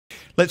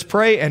Let's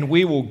pray and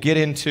we will get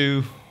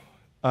into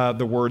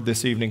the word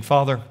this evening.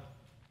 Father,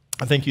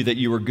 I thank you that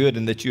you are good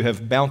and that you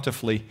have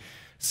bountifully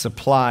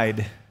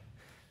supplied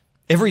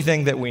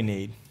everything that we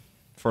need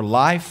for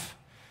life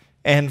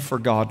and for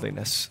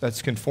godliness.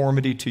 That's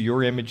conformity to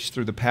your image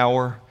through the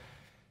power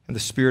and the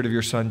Spirit of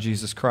your Son,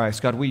 Jesus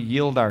Christ. God, we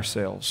yield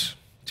ourselves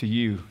to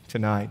you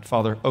tonight.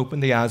 Father, open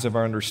the eyes of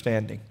our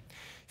understanding.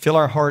 Fill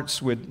our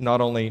hearts with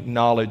not only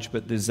knowledge,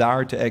 but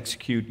desire to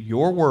execute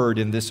your word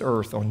in this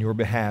earth on your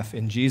behalf.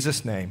 In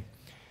Jesus' name,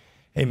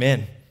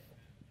 amen.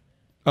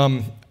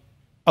 A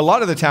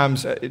lot of the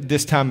times,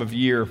 this time of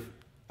year,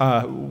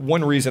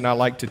 one reason I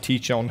like to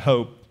teach on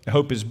hope,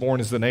 Hope is Born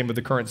is the name of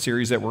the current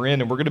series that we're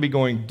in, and we're going to be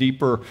going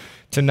deeper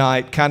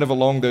tonight, kind of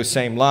along those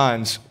same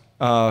lines.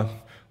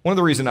 One of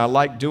the reasons I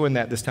like doing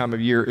that this time of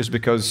year is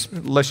because,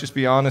 let's just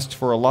be honest,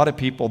 for a lot of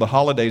people, the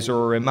holidays are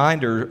a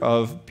reminder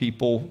of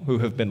people who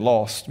have been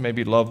lost,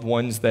 maybe loved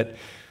ones that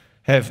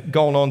have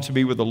gone on to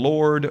be with the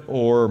Lord,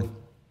 or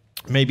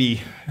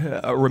maybe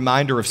a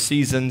reminder of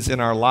seasons in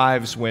our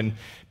lives when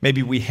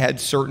maybe we had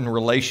certain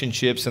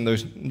relationships and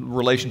those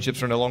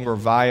relationships are no longer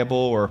viable,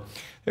 or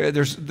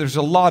there's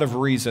a lot of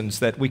reasons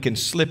that we can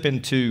slip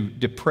into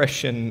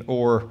depression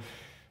or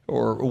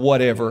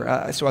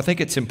whatever. So I think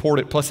it's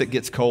important, plus it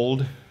gets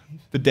cold.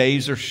 The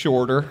days are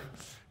shorter.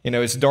 You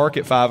know, it's dark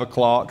at 5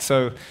 o'clock.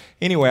 So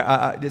anyway,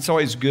 it's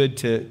always good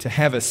to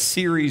have a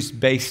series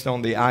based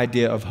on the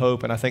idea of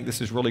hope, and I think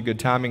this is really good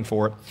timing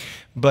for it.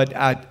 But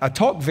I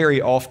talk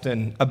very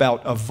often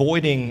about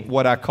avoiding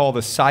what I call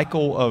the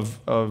cycle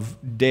of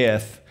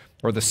death,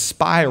 or the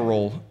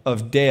spiral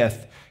of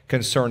death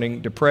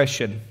concerning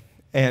depression.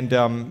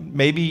 And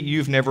maybe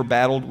you've never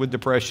battled with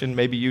depression,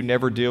 maybe you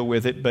never deal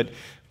with it, but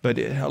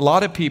a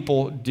lot of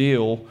people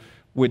deal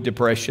with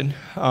depression.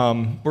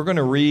 We're going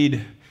to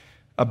read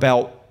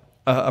about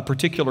a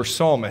particular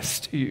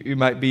psalmist. You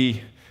might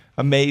be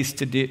amazed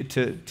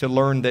to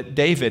learn that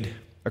David,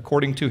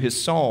 according to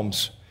his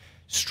Psalms,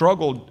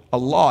 struggled a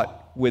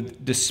lot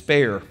with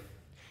despair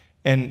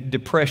and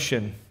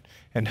depression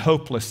and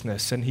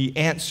hopelessness, and he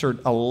answered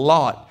a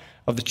lot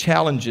of the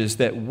challenges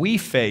that we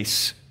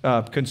face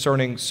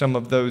concerning some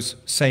of those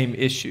same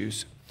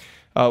issues.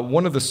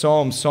 One of the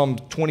Psalms, Psalm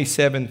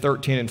 27,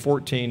 13, and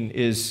 14,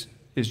 is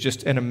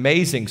just an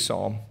amazing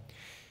psalm.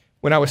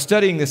 When I was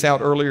studying this out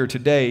earlier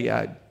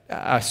today,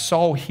 I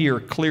saw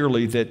here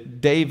clearly that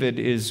David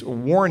is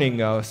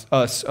warning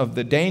us of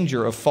the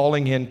danger of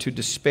falling into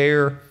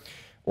despair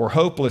or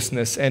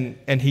hopelessness,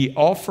 and he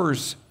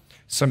offers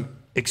some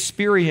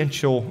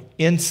experiential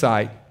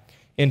insight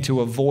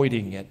into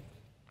avoiding it.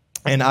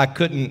 And I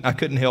couldn't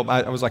help.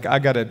 I was like, I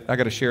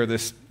gotta share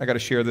this. I gotta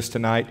share this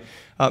tonight.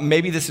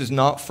 Maybe this is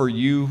not for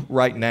you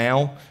right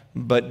now,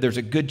 but there's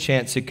a good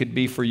chance it could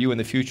be for you in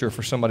the future,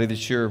 for somebody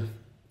that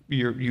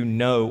you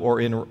know or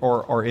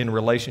in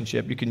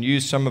relationship. You can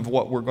use some of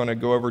what we're going to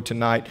go over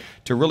tonight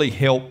to really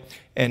help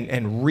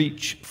and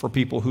reach for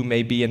people who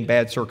may be in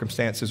bad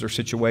circumstances or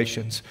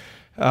situations.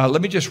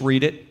 Let me just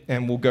read it,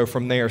 and we'll go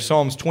from there.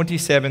 Psalms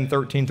 27,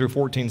 13 through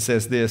 14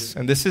 says this,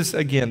 and this is,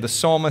 again, the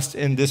psalmist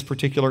in this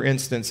particular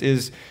instance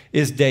is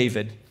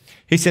David.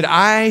 He said,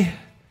 I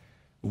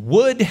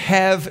would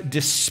have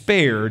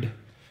despaired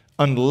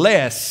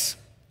unless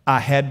I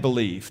had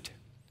believed.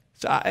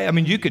 So, I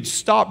mean, you could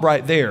stop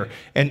right there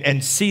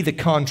and see the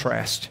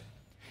contrast.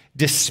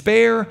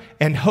 Despair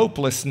and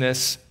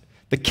hopelessness,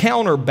 the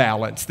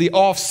counterbalance, the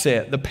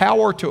offset, the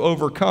power to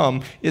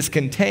overcome is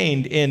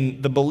contained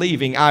in the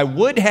believing. I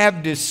would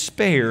have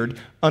despaired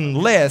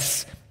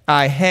unless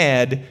I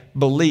had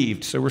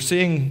believed. So we're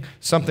seeing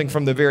something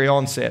from the very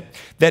onset,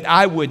 that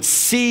I would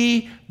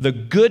see the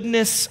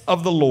goodness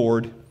of the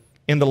Lord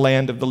in the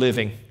land of the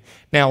living.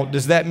 Now,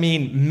 does that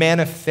mean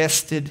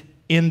manifested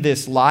in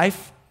this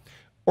life?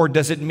 Or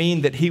does it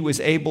mean that he was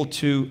able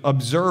to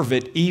observe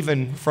it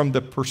even from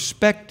the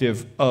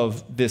perspective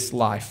of this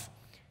life?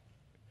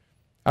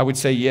 I would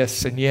say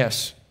yes and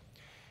yes.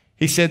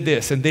 He said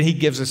this, and then he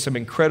gives us some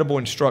incredible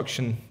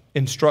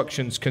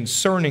instructions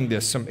concerning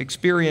this, some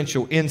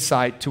experiential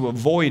insight to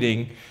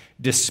avoiding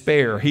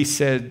despair. He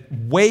said,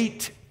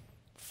 wait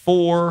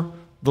for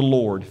the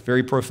Lord.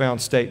 Very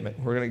profound statement.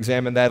 We're going to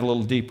examine that a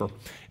little deeper.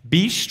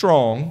 Be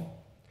strong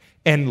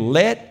and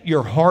let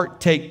your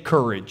heart take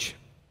courage.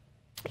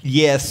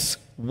 Yes,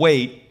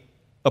 wait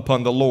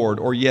upon the Lord,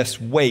 or yes,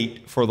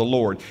 wait for the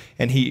Lord.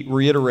 And he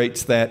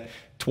reiterates that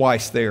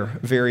twice there.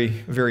 Very,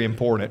 very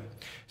important.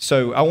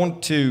 So I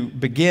want to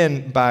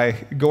begin by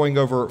going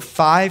over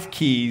 5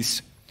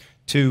 keys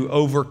to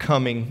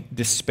overcoming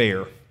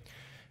despair.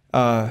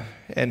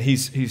 And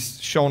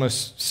he's shown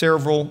us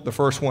several. The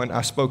first one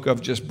I spoke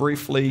of just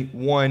briefly.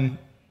 One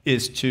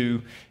is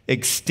to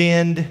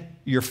extend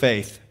your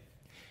faith.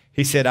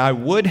 He said, I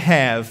would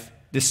have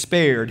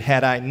despaired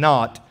had I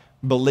not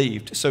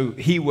believed. So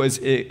he was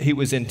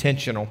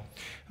intentional.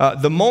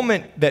 The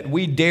moment that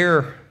we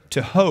dare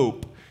to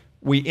hope,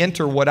 we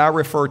enter what I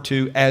refer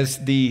to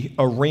as the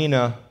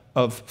arena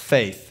of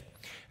faith.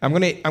 I'm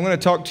going to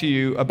talk to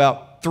you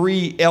about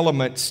three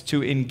elements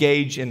to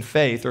engage in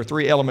faith, or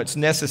three elements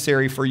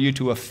necessary for you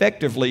to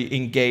effectively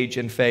engage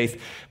in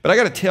faith. But I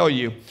got to tell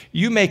you,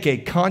 you make a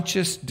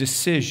conscious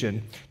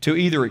decision to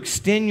either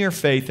extend your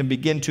faith and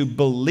begin to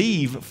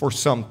believe for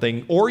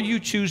something, or you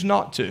choose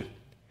not to.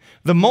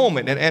 The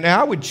moment, and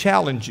I would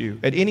challenge you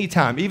at any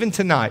time, even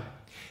tonight,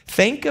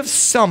 think of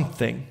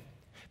something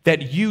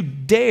that you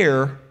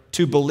dare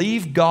to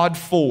believe God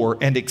for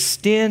and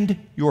extend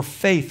your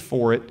faith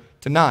for it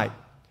tonight.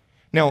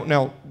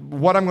 Now,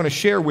 what I'm going to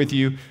share with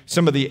you,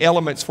 some of the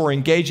elements for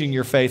engaging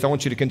your faith, I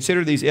want you to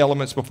consider these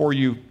elements before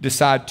you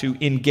decide to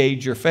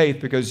engage your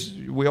faith, because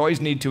we always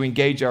need to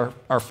engage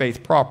our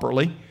faith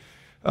properly.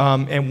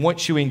 And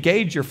once you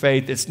engage your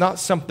faith, it's not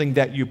something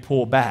that you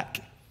pull back.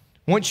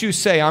 Once you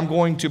say, I'm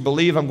going to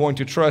believe, I'm going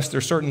to trust,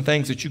 there's certain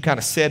things that you kind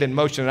of set in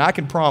motion, and I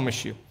can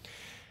promise you,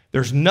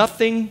 there's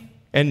nothing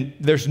and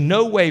there's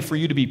no way for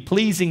you to be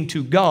pleasing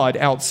to God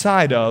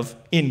outside of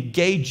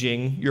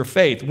engaging your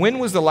faith. When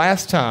was the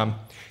last time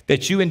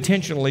that you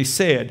intentionally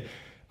said,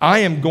 I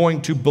am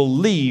going to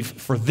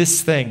believe for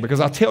this thing?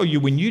 Because I'll tell you,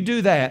 when you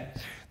do that,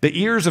 the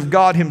ears of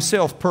God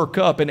himself perk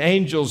up and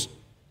angels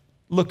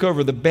look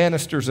over the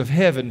banisters of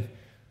heaven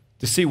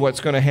to see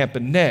what's going to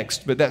happen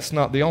next. But that's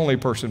not the only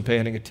person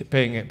paying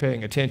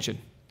attention.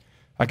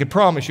 I can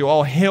promise you,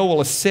 all hell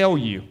will assail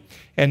you,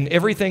 and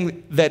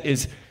everything that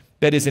is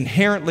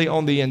inherently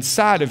on the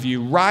inside of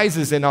you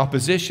rises in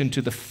opposition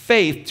to the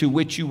faith to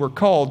which you were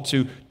called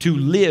to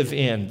live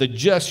in. The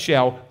just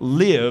shall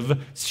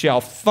live, shall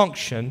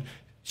function,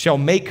 shall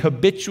make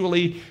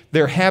habitually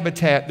their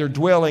habitat, their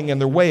dwelling, and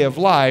their way of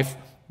life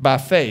by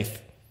faith.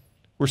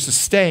 We're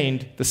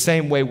sustained the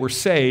same way we're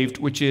saved,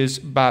 which is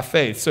by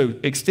faith. So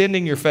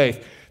extending your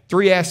faith,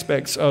 three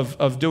aspects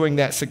of doing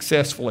that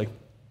successfully.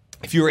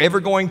 If you're ever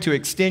going to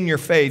extend your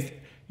faith,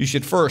 you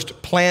should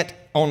first plant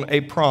on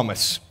a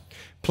promise.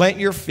 Plant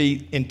your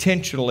feet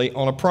intentionally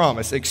on a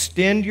promise.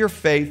 Extend your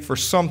faith for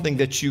something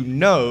that you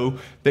know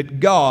that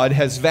God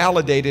has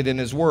validated in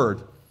his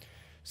word.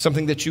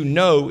 Something that you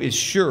know is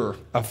sure,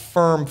 a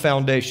firm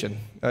foundation.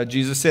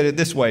 Jesus said it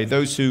this way,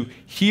 those who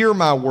hear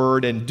my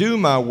word and do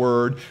my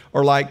word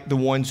are like the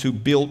ones who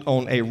built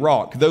on a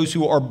rock. Those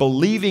who are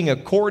believing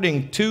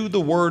according to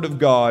the word of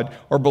God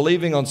are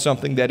believing on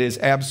something that is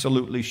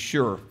absolutely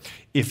sure.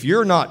 If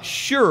you're not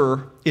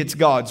sure it's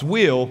God's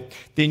will,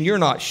 then you're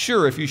not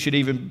sure if you should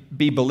even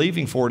be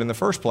believing for it in the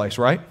first place,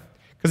 right?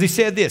 Because he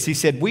said this, he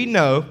said, we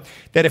know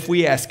that if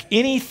we ask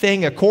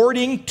anything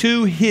according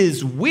to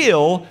his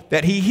will,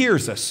 that he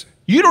hears us.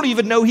 You don't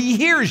even know he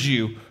hears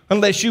you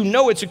unless you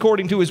know it's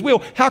according to his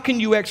will. How can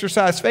you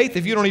exercise faith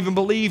if you don't even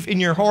believe in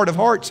your heart of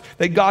hearts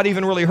that God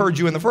even really heard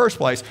you in the first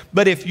place?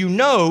 But if you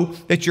know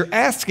that you're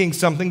asking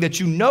something that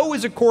you know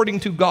is according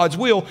to God's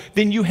will,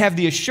 then you have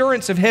the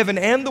assurance of heaven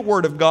and the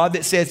word of God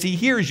that says he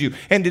hears you.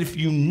 And if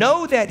you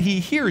know that he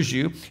hears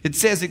you, it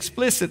says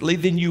explicitly,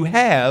 then you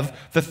have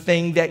the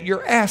thing that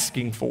you're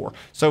asking for.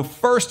 So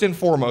first and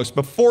foremost,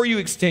 before you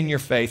extend your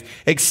faith,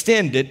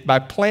 extend it by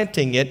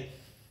planting it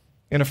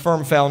in a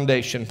firm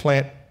foundation.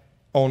 Plant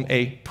on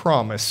a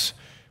promise,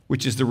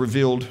 which is the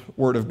revealed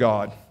word of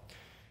God.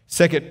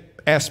 Second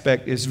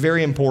aspect is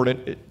very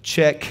important.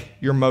 Check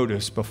your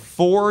motives.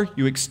 Before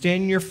you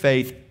extend your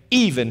faith,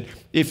 even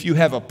if you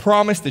have a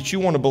promise that you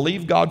want to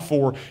believe God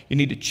for, you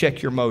need to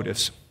check your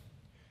motives.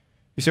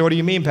 You say, what do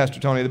you mean, Pastor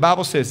Tony? The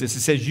Bible says this.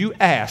 It says you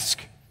ask,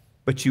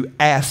 but you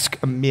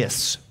ask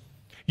amiss.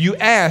 You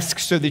ask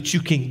so that you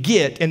can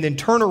get and then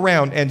turn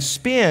around and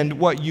spend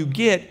what you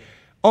get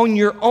on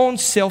your own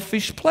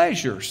selfish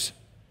pleasures.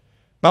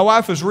 My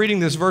wife was reading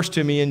this verse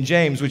to me in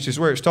James, which is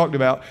where it's talked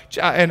about.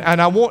 And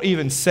I won't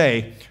even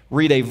say,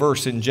 read a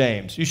verse in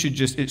James. You should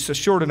just, it's a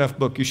short enough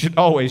book. You should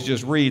always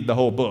just read the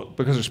whole book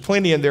because there's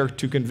plenty in there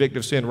to convict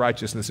of sin,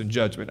 righteousness, and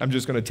judgment. I'm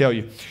just going to tell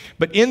you.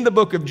 But in the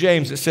book of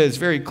James, it says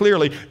very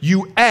clearly,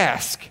 you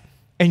ask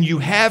and you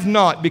have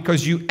not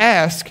because you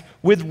ask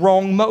with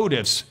wrong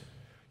motives.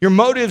 Your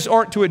motives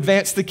aren't to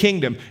advance the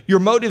kingdom. Your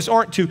motives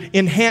aren't to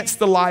enhance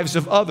the lives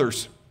of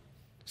others.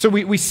 So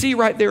we see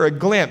right there a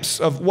glimpse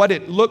of what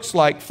it looks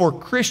like for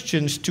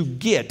Christians to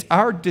get.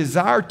 Our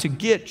desire to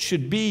get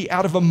should be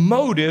out of a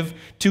motive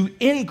to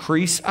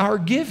increase our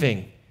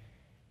giving.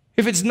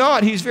 If it's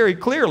not, he's very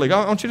clearly,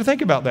 I want you to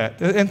think about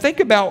that. And think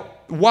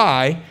about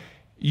why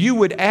you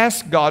would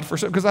ask God for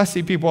something. Because I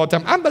see people all the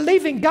time, I'm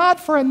believing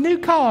God for a new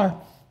car.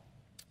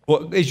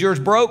 Well, is yours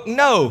broke?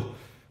 No.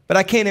 But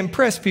I can't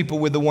impress people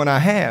with the one I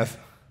have.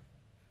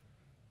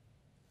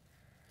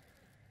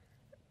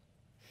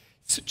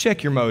 So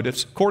check your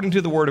motives. According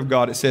to the Word of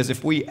God, it says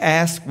if we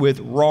ask with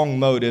wrong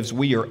motives,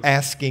 we are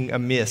asking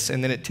amiss.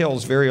 And then it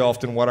tells very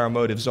often what our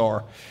motives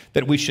are.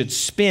 That we should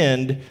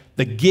spend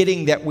the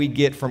getting that we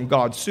get from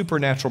God's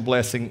supernatural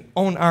blessing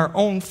on our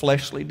own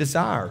fleshly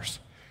desires.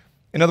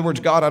 In other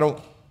words, God, I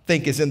don't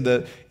think is in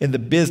the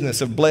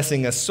business of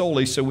blessing us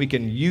solely so we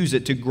can use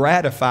it to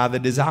gratify the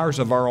desires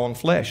of our own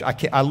flesh.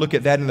 I look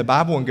at that in the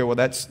Bible and go, well,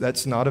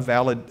 that's not a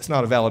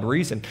valid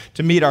reason.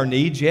 To meet our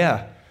needs,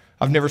 yeah.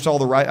 I've never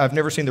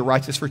seen the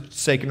righteous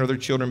forsaken or their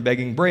children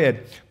begging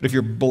bread. But if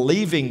you're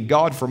believing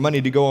God for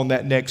money to go on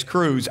that next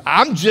cruise,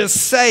 I'm just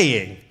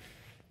saying,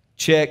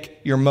 check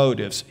your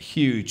motives.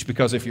 Huge.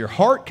 Because if your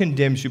heart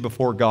condemns you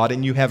before God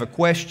and you have a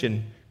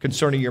question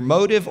concerning your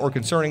motive or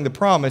concerning the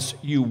promise,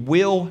 you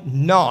will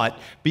not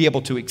be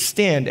able to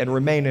extend and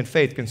remain in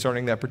faith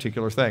concerning that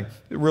particular thing.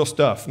 Real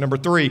stuff. Number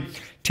 3,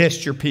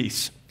 test your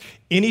peace.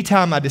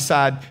 Anytime I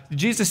decide,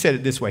 Jesus said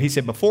it this way. He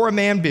said, before a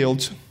man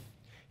builds,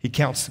 he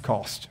counts the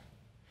cost.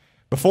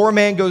 Before a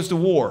man goes to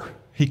war,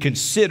 he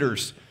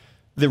considers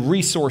the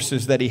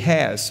resources that he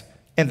has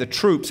and the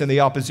troops and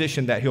the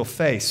opposition that he'll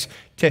face.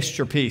 Test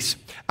your peace.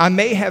 I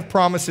may have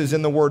promises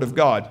in the Word of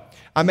God.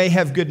 I may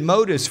have good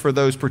motives for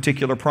those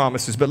particular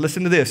promises, but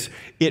listen to this.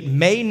 It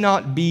may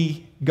not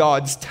be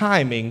God's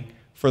timing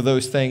for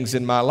those things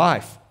in my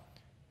life.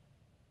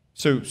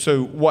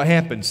 So what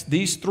happens?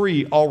 These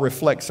 3 all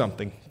reflect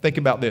something. Think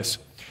about this.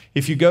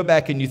 If you go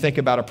back and you think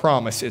about a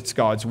promise, it's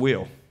God's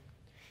will.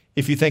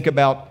 If you think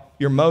about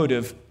your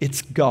motive,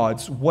 it's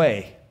God's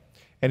way.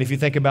 And if you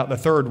think about the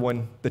third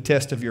one, the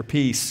test of your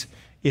peace,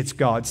 it's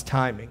God's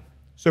timing.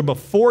 So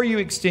before you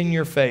extend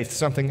your faith,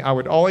 something I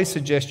would always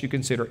suggest you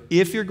consider,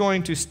 if you're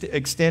going to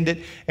extend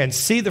it and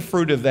see the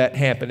fruit of that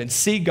happen and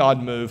see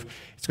God move,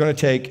 it's going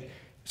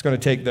to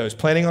take those.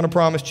 Planning on a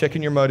promise,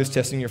 checking your motives,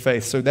 testing your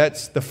faith. So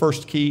that's the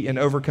first key in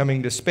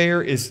overcoming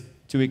despair, is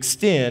to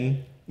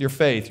extend your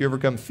faith. You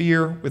overcome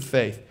fear with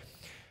faith.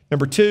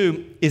 Number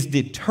 2 is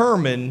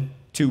determine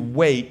to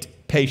wait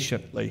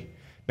patiently.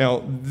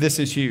 Now, this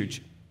is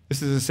huge.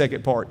 This is the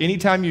second part.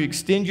 Anytime you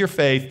extend your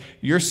faith,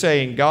 you're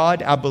saying,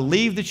 God, I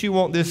believe that you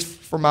want this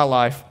for my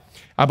life.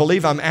 I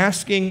believe I'm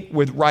asking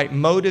with right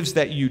motives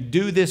that you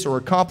do this or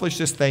accomplish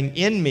this thing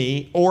in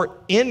me or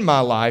in my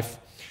life.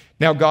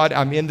 Now, God,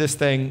 I'm in this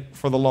thing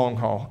for the long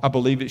haul. I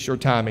believe it's your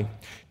timing.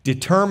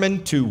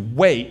 Determined to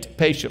wait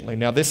patiently.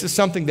 Now, this is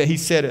something that he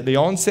said at the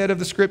onset of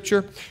the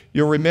scripture.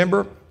 You'll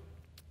remember,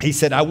 he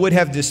said, I would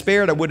have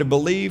despaired, I would have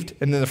believed.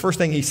 And then the first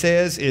thing he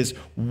says is,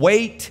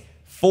 wait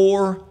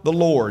for the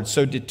Lord.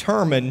 So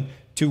determine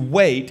to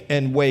wait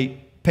and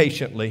wait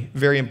patiently.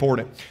 Very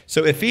important.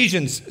 So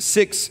Ephesians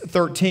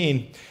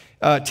 6:13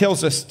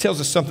 tells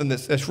us something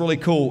that's really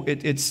cool.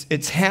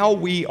 It's how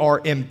we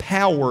are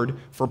empowered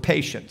for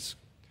patience.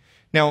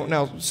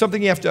 Now,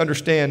 something you have to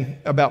understand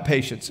about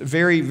patience,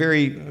 very,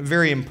 very,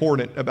 very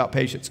important about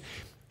patience.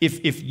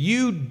 If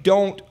you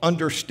don't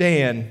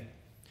understand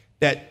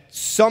that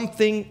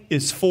something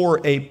is for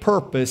a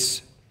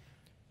purpose,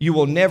 you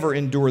will never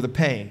endure the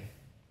pain.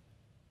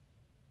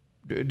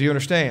 Do you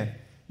understand?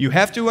 You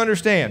have to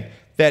understand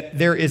that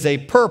there is a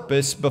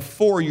purpose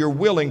before you're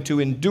willing to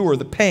endure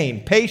the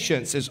pain.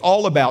 Patience is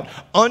all about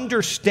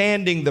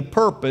understanding the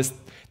purpose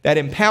that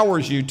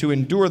empowers you to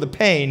endure the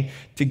pain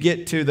to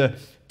get to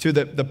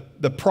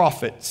the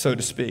profit, so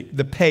to speak,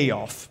 the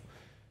payoff.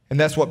 And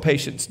that's what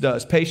patience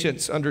does.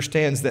 Patience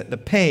understands that the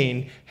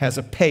pain has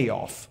a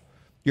payoff.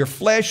 Your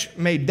flesh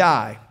may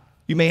die.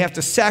 You may have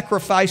to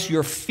sacrifice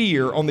your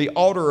fear on the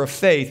altar of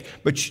faith,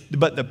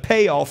 but the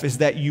payoff is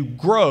that you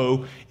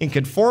grow in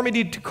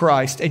conformity to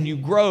Christ and you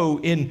grow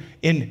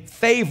in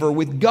favor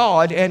with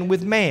God and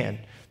with man.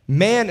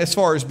 Man as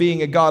far as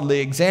being a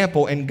godly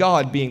example and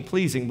God being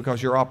pleasing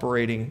because you're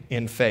operating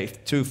in faith,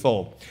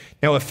 twofold.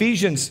 Now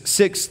Ephesians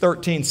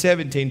 6:13,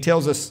 17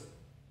 tells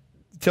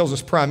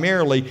us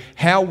primarily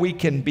how we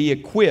can be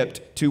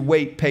equipped to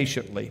wait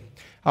patiently.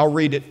 I'll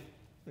read it.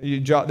 You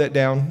jot that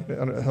down.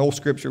 The whole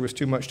scripture was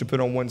too much to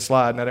put on one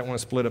slide, and I didn't want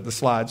to split up the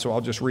slide, so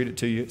I'll just read it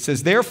to you. It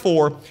says,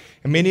 therefore,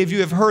 and many of you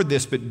have heard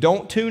this, but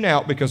don't tune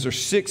out because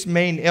there's 6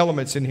 main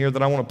elements in here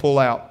that I want to pull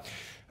out.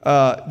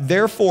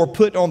 Therefore,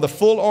 put on the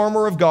full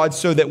armor of God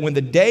so that when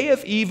the day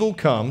of evil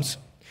comes,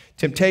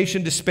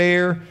 temptation,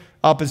 despair,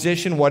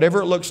 opposition, whatever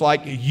it looks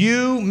like,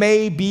 you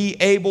may be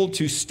able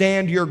to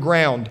stand your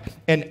ground.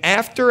 And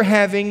after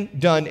having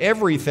done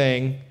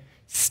everything,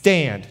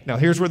 stand. Now,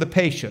 here's where the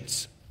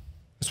patience.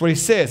 That's what he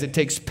says. It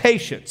takes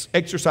patience.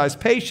 Exercise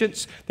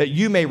patience that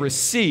you may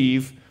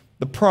receive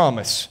the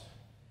promise.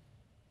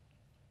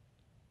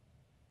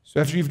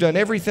 So after you've done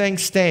everything,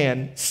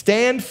 stand.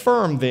 Stand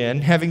firm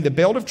then, having the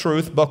belt of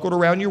truth buckled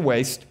around your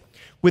waist,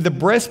 with the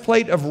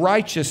breastplate of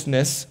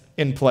righteousness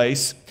in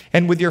place,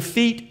 and with your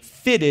feet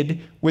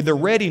fitted with the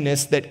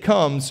readiness that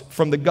comes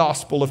from the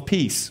gospel of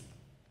peace.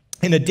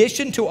 In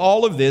addition to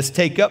all of this,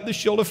 take up the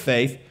shield of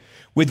faith,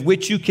 with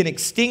which you can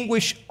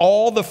extinguish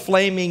all the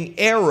flaming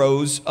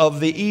arrows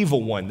of the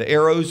evil one. The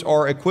arrows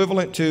are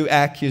equivalent to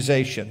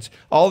accusations.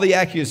 All the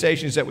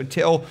accusations that would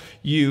tell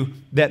you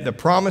that the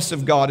promise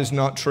of God is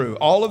not true.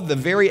 All of the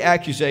very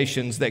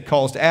accusations that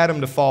caused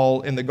Adam to fall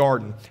in the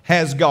garden.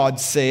 Has God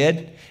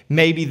said?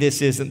 Maybe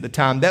this isn't the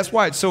time. That's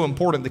why it's so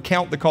important to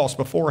count the cost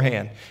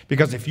beforehand.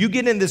 Because if you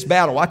get in this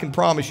battle, I can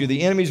promise you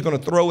the enemy's going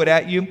to throw it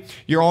at you.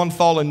 Your own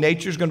fallen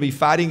nature is going to be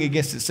fighting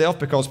against itself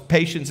because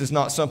patience is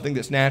not something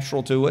that's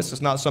natural to us.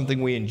 It's not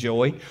something we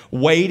enjoy.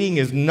 Waiting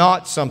is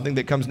not something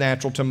that comes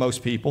natural to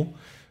most people.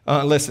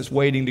 unless it's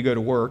waiting to go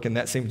to work, and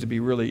that seems to be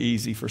really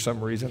easy for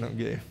some reason. I don't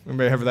get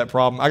anybody have that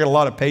problem. I got a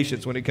lot of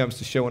patience when it comes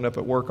to showing up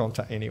at work on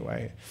time.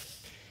 Anyway,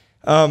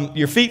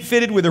 your feet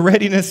fitted with a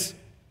readiness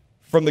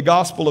from the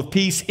gospel of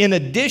peace. In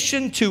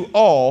addition to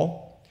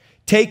all,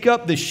 take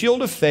up the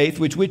shield of faith,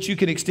 with which you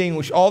can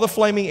extinguish all the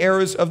flaming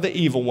arrows of the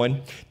evil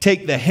one.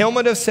 Take the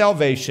helmet of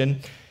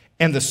salvation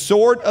and the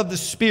sword of the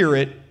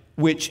Spirit,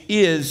 which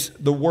is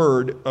the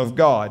word of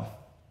God.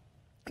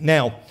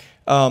 Now,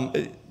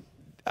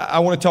 I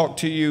want to talk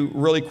to you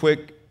really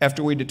quick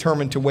after we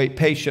determine to wait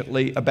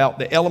patiently about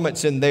the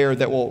elements in there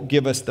that will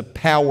give us the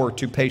power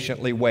to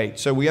patiently wait.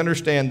 So we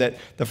understand that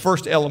the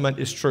first element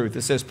is truth.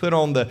 It says, put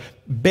on the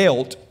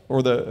belt,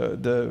 or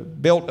the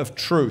belt of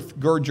truth.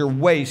 Gird your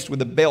waist with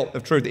the belt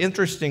of truth. The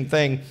interesting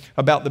thing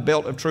about the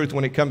belt of truth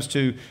when it comes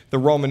to the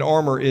Roman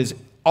armor is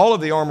all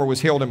of the armor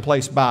was held in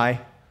place by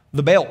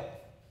the belt.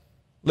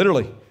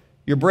 Literally.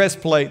 Your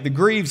breastplate, the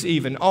greaves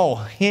even, all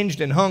hinged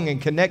and hung and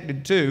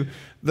connected to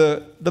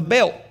the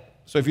belt.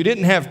 So if you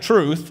didn't have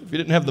truth, if you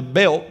didn't have the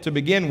belt to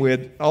begin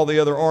with, all the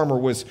other armor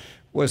was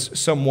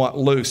somewhat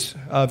loose.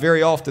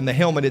 Very often the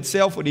helmet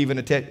itself would even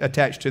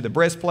attach to the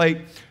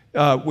breastplate,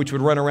 which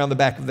would run around the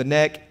back of the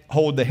neck,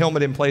 hold the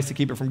helmet in place to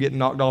keep it from getting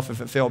knocked off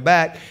if it fell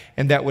back,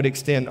 and that would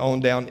extend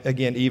on down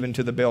again even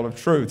to the belt of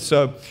truth.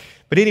 So,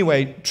 but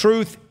anyway,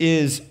 truth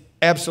is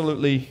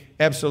absolutely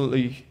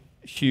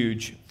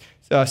huge.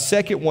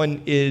 Second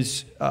one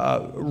is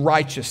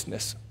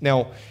righteousness.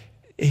 Now,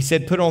 he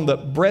said, put on the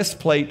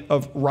breastplate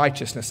of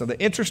righteousness. Now, the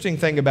interesting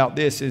thing about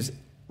this is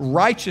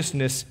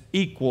righteousness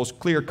equals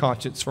clear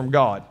conscience from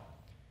God.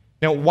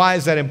 Now, why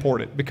is that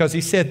important? Because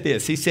he said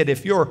this. He said,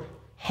 if your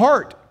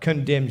heart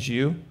condemns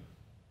you,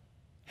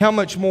 how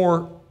much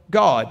more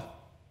God?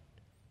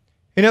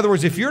 In other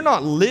words, if you're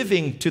not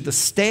living to the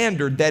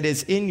standard that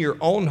is in your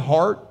own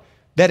heart,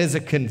 that is a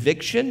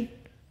conviction,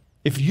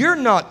 if you're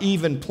not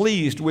even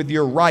pleased with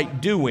your right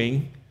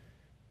doing,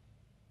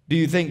 do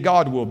you think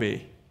God will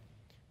be?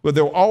 Well,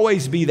 there'll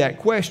always be that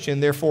question.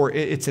 Therefore,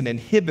 it's an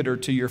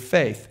inhibitor to your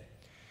faith.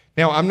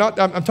 Now, I'm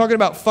talking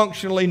about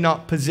functionally,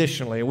 not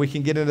positionally. And we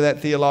can get into that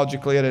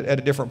theologically at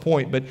a different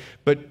point.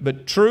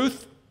 But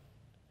truth,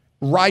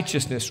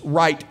 righteousness,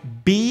 right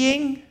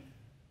being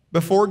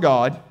before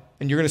God,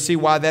 and you're going to see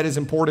why that is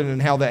important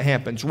and how that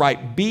happens.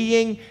 Right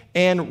being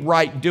and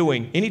right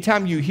doing.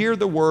 Anytime you hear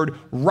the word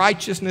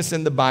righteousness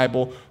in the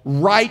Bible,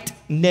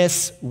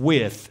 rightness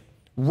with,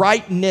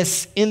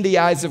 rightness in the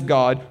eyes of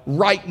God,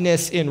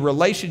 rightness in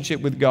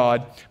relationship with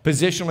God,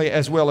 positionally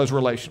as well as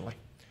relationally.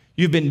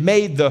 You've been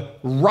made the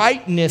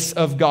rightness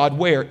of God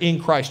where?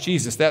 In Christ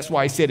Jesus. That's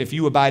why he said, if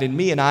you abide in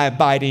me and I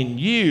abide in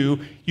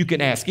you, you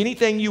can ask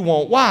anything you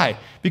want. Why?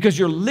 Because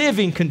you're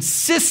living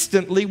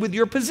consistently with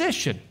your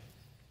position.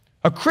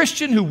 A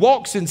Christian who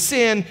walks in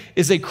sin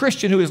is a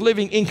Christian who is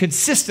living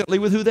inconsistently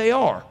with who they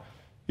are.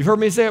 You've heard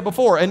me say it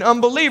before. An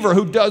unbeliever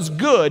who does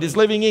good is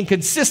living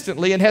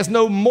inconsistently and has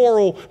no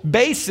moral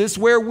basis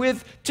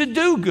wherewith to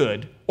do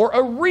good or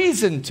a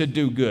reason to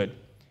do good.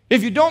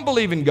 If you don't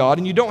believe in God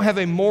and you don't have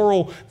a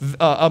moral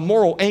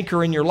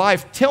anchor in your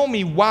life, tell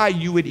me why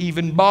you would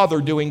even bother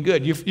doing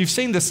good. You've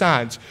seen the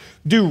signs.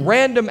 Do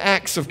random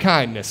acts of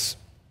kindness.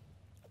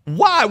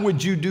 Why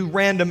would you do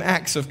random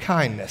acts of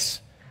kindness?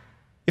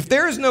 If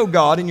there is no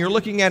God and you're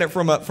looking at it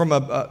from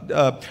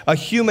a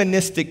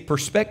humanistic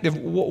perspective,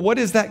 what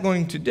is that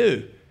going to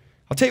do?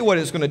 I'll tell you what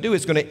it's going to do.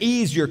 It's going to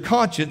ease your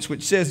conscience,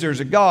 which says there's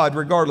a God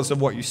regardless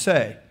of what you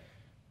say.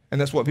 And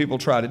that's what people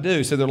try to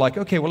do. So they're like,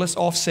 okay, well, let's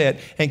offset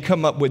and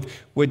come up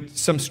with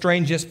some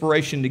strange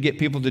inspiration to get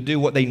people to do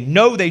what they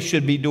know they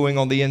should be doing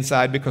on the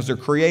inside because they're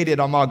created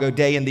imago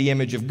Dei in the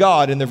image of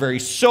God, and their very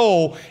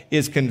soul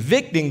is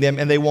convicting them,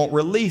 and they want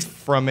relief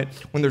from it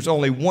when there's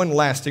only one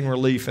lasting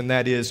relief, and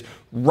that is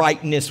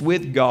rightness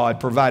with God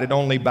provided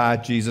only by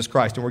Jesus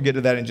Christ. And we'll get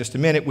to that in just a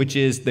minute, which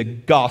is the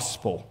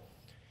gospel.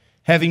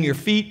 Having your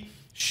feet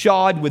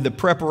shod with the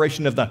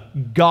preparation of the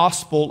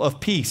gospel of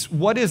peace.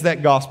 What is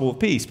that gospel of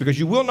peace? Because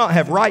you will not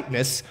have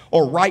rightness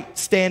or right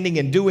standing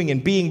and doing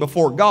and being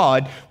before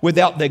God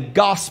without the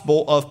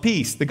gospel of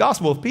peace. The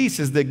gospel of peace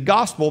is the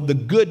gospel, the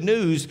good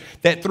news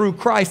that through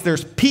Christ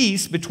there's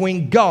peace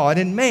between God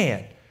and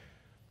man.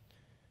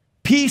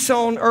 Peace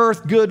on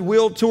earth,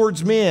 goodwill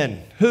towards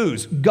men.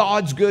 Whose?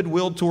 God's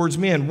goodwill towards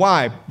men.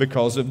 Why?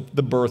 Because of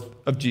the birth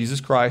of Jesus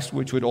Christ,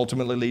 which would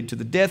ultimately lead to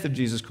the death of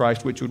Jesus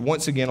Christ, which would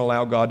once again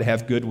allow God to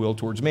have goodwill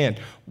towards men.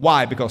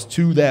 Why? Because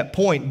to that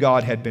point,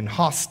 God had been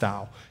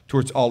hostile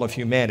towards all of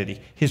humanity.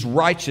 His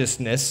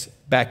righteousness,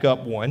 back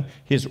up one,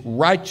 his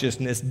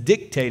righteousness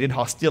dictated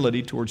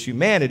hostility towards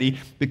humanity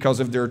because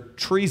of their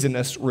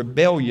treasonous,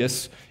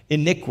 rebellious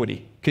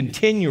iniquity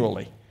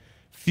continually.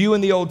 Few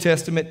in the Old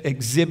Testament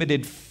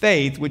exhibited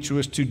faith, which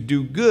was to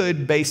do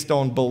good based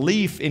on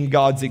belief in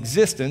God's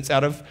existence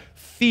out of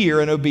fear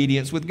and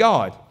obedience with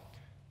God.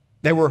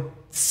 They were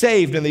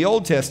saved in the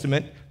Old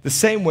Testament the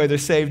same way they're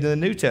saved in the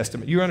New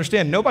Testament. You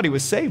understand, nobody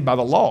was saved by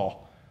the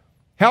law.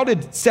 How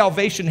did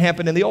salvation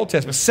happen in the Old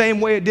Testament?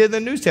 Same way it did in the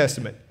New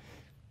Testament.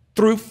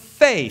 Through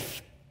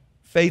faith.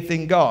 Faith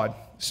in God.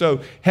 So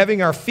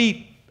having our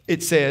feet,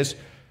 it says,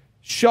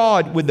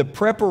 shod with the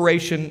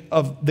preparation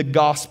of the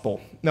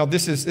gospel. Now,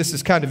 this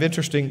is kind of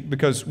interesting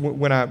because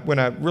when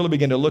I really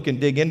begin to look and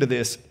dig into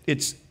this,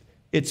 it's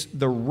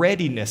the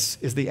readiness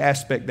is the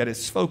aspect that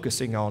it's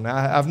focusing on.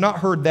 I've not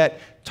heard that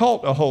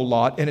taught a whole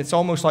lot, and it's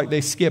almost like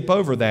they skip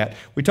over that.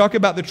 We talk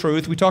about the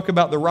truth, we talk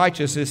about the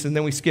righteousness, and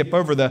then we skip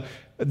over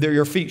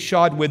your feet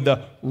shod with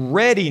the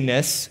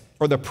readiness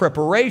or the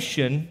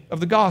preparation of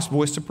the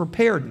gospel. It's the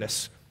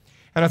preparedness.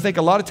 And I think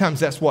a lot of times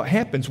that's what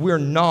happens. We're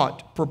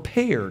not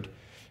prepared.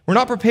 We're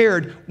not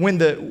prepared in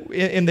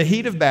the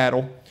heat of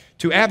battle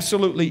to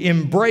absolutely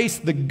embrace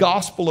the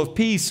gospel of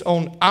peace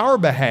on our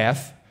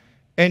behalf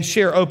and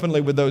share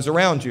openly with those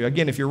around you.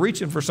 Again, if you're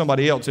reaching for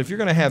somebody else, if you're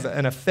going to have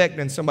an effect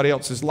in somebody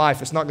else's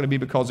life, it's not going to be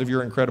because of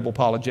your incredible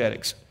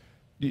apologetics.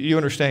 You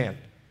understand?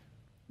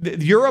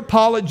 Your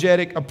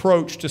apologetic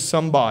approach to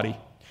somebody,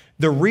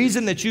 the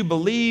reason that you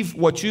believe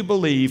what you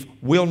believe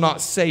will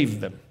not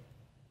save them.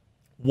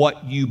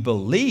 What you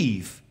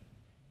believe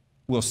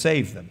will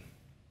save them.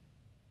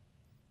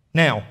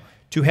 Now,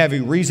 to have a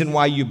reason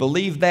why you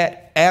believe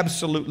that,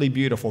 absolutely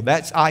beautiful.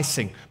 That's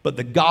icing. But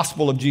the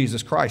gospel of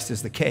Jesus Christ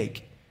is the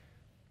cake.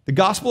 The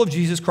gospel of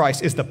Jesus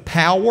Christ is the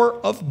power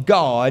of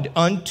God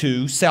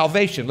unto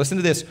salvation. Listen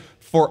to this.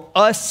 For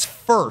us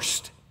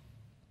first.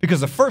 Because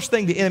the first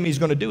thing the enemy is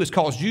going to do is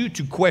cause you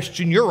to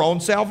question your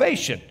own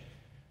salvation.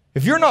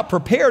 If you're not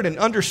prepared and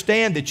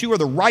understand that you are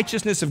the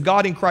righteousness of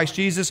God in Christ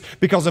Jesus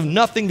because of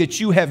nothing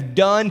that you have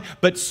done,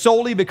 but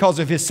solely because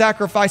of His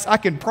sacrifice, I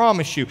can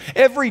promise you,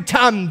 every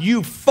time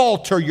you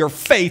falter, your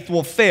faith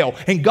will fail.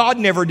 And God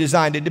never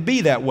designed it to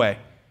be that way.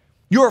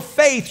 Your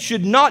faith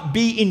should not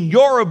be in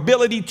your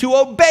ability to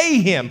obey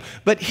Him,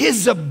 but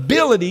His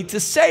ability to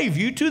save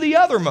you to the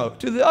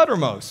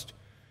uttermost.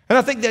 And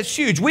I think that's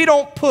huge. We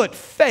don't put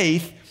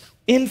faith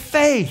in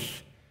faith.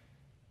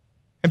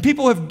 And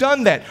people have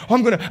done that. Oh,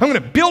 I'm going to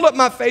build up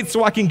my faith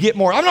so I can get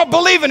more. I'm not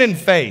believing in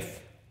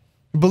faith.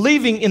 I'm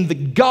believing in the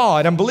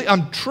God.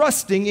 I'm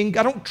trusting in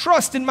God. I don't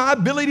trust in my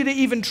ability to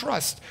even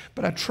trust,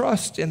 but I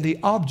trust in the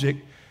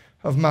object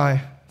of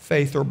my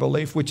faith or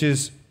belief, which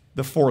is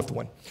the fourth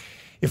one.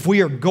 If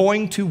we are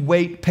going to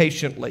wait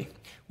patiently,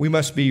 we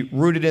must be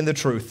rooted in the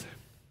truth.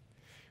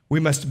 We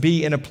must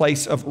be in a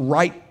place of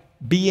right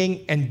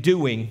being and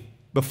doing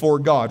before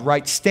God,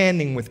 right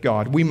standing with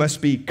God. We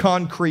must be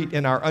concrete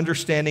in our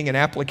understanding and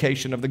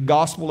application of the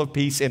gospel of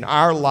peace in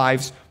our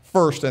lives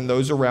first and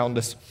those around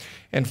us.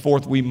 And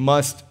fourth, we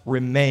must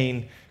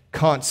remain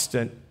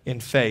constant in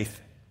faith.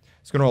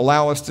 It's going to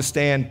allow us to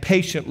stand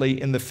patiently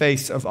in the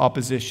face of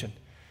opposition.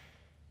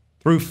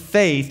 Through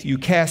faith, you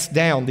cast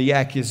down the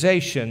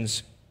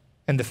accusations,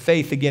 and the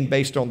faith, again,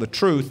 based on the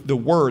truth, the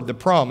word, the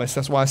promise.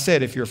 That's why I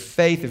said if you're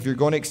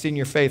going to extend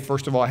your faith,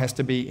 first of all, it has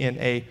to be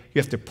you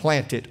have to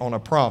plant it on a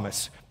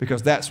promise,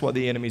 because that's what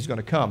the enemy is going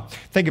to come.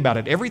 Think about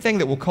it. Everything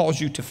that will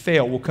cause you to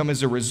fail will come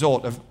as a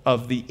result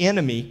of the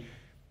enemy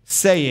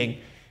saying,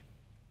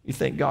 you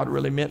think God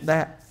really meant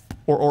that?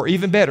 Or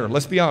even better,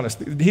 let's be honest.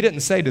 He didn't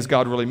say, does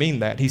God really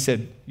mean that? He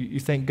said, you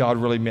think God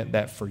really meant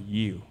that for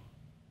you?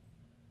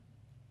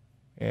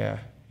 Yeah.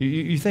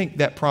 You think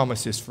that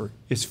promise is for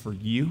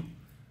you?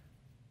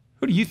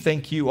 Who do you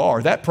think you are?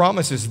 That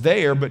promise is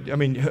there, but I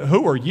mean,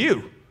 who are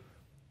you?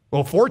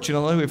 Well,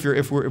 fortunately,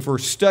 if we're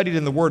studied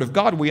in the Word of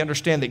God, we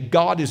understand that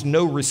God is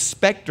no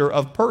respecter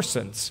of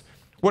persons.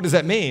 What does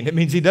that mean? It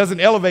means He doesn't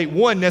elevate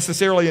one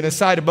necessarily in His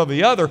sight above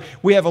the other.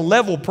 We have a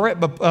level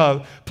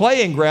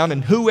playing ground,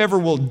 and whoever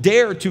will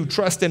dare to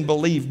trust and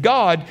believe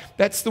God,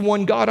 that's the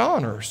one God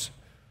honors.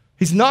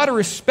 He's not a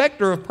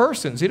respecter of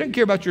persons. He doesn't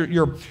care about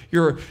your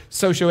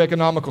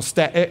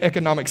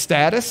socioeconomic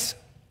status.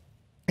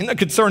 He's not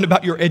concerned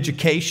about your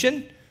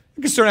education.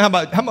 He's concerned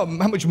about how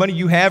much money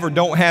you have or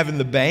don't have in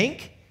the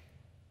bank.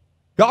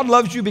 God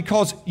loves you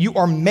because you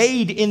are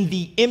made in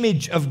the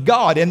image of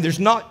God, and there's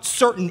not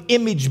certain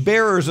image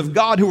bearers of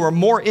God who are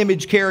more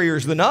image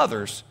carriers than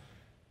others.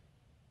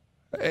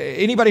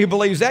 Anybody who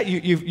believes that,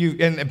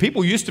 and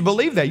people used to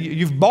believe that,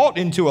 you've bought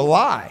into a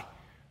lie.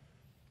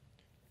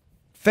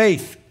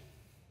 Faith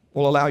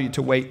will allow you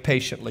to wait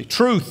patiently.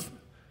 Truth,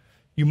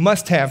 you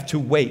must have to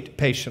wait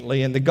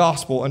patiently, and the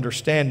gospel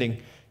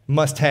understanding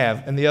must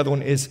have, and the other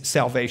one is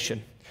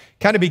salvation.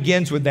 Kind of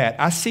begins with that.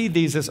 I see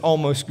these as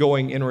almost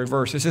going in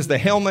reverse. This is the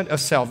helmet of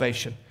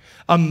salvation,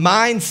 a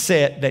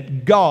mindset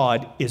that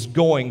God is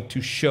going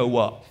to show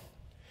up.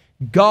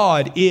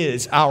 God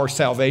is our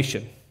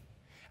salvation.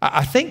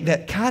 I think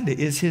that kind of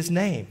is His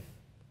name.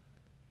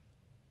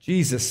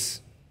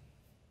 Jesus,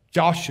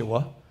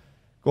 Joshua,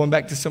 going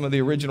back to some of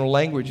the original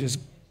languages,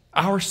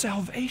 our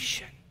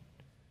salvation.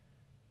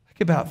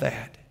 Think about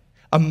that.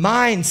 A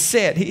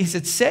mindset. He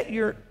said, set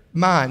your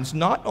minds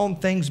not on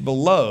things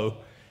below,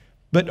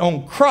 but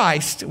on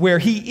Christ, where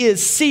He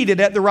is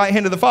seated at the right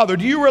hand of the Father.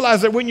 Do you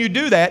realize that when you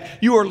do that,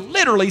 you are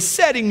literally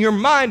setting your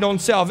mind on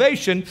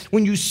salvation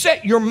when you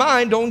set your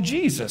mind on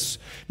Jesus?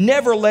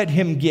 Never let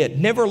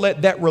never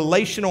let that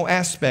relational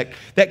aspect,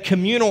 that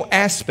communal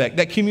aspect,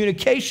 that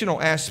communicational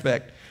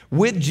aspect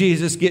with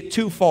Jesus get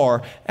too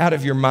far out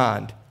of your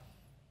mind.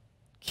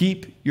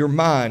 Keep your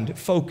mind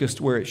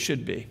focused where it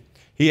should be.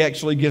 he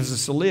actually gives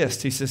us a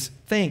list. He says,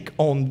 think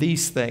on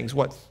these things,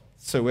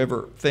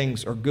 whatsoever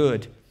things are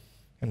good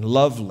and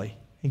lovely.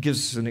 He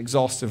gives us an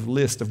exhaustive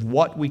list of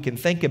what we can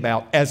think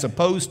about as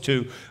opposed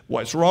to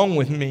what's wrong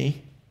with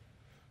me,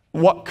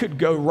 what could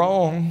go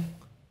wrong,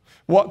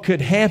 what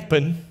could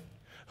happen,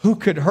 who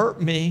could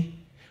hurt me,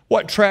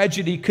 what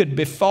tragedy could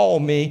befall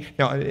me.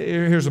 Now,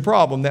 here's the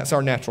problem. That's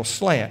our natural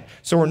slant.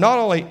 So we're not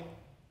only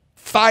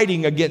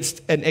fighting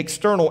against an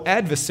external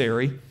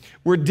adversary,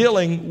 we're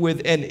dealing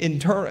with an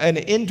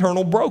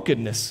internal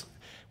brokenness.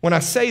 When I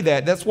say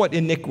that, that's what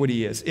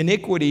iniquity is.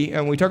 Iniquity,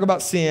 and we talk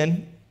about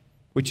sin,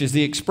 which is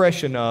the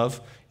expression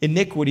of,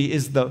 iniquity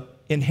is the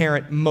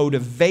inherent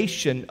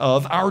motivation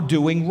of our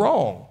doing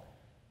wrong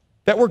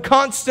that we're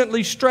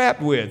constantly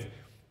strapped with,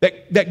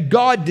 that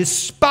God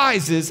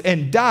despises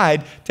and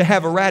died to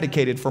have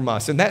eradicated from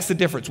us. And that's the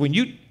difference. When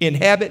you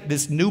inhabit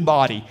this new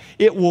body,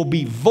 it will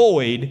be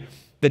void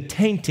the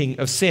tainting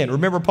of sin.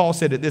 Remember, Paul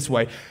said it this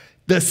way,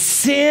 the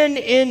sin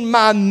in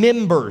my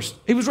members.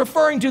 He was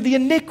referring to the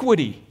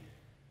iniquity,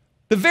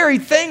 the very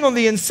thing on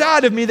the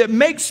inside of me that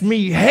makes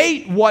me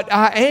hate what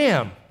I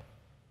am.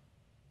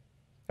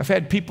 I've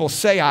had people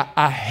say,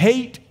 I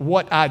hate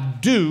what I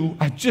do.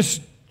 I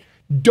just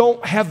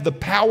don't have the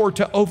power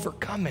to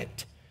overcome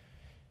it.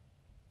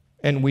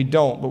 And we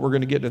don't, but we're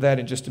going to get to that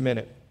in just a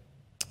minute.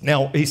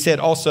 Now, he said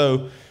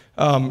also,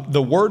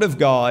 the Word of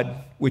God,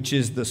 which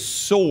is the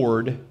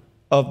sword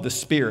of the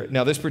Spirit.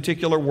 Now, this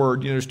particular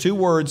word, there's two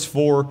words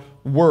for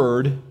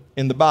word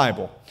in the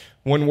Bible.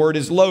 One word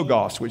is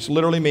logos, which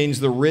literally means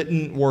the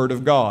written word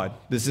of God.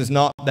 This is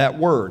not that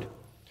word.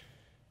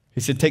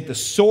 He said, take the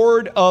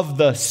sword of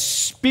the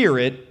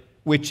Spirit,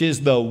 which is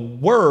the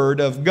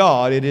word of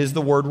God. It is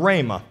the word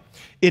rhema.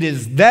 It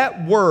is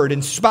that word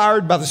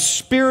inspired by the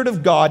Spirit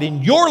of God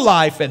in your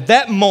life at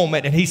that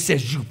moment, and he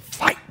says you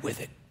fight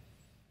with it.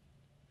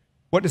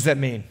 What does that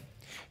mean?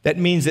 That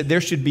means that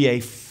there should be a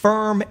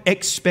firm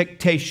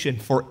expectation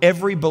for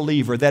every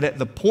believer that at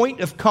the point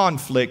of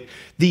conflict,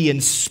 the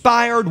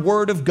inspired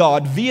Word of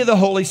God via the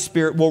Holy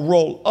Spirit will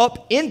roll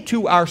up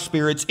into our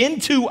spirits,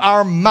 into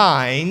our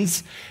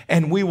minds,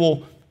 and we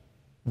will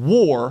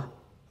war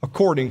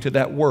according to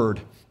that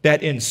Word,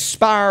 that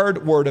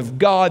inspired Word of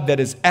God that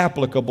is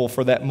applicable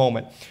for that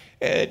moment.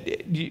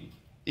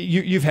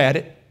 You've had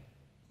it.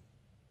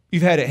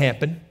 You've had it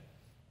happen.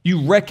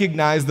 You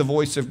recognize the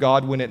voice of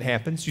God when it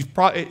happens.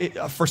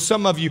 For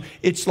some of you,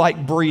 it's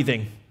like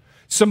breathing.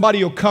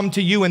 Somebody will come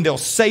to you and they'll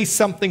say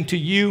something to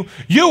you.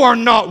 You are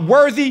not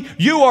worthy.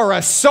 You are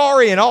a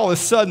sorry. And all of a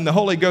sudden, the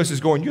Holy Ghost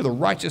is going, you're the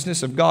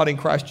righteousness of God in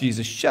Christ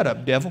Jesus. Shut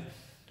up, devil.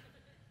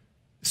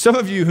 Some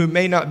of you who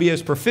may not be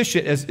as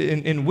proficient as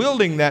in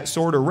wielding that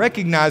sword or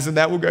recognizing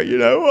that will go, you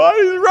know what?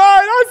 He's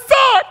right.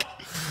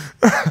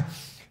 I suck.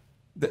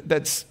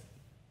 That's,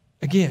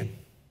 again,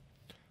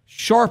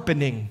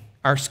 sharpening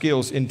our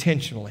skills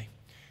intentionally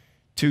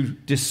to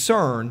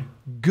discern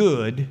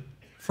good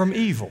from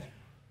evil.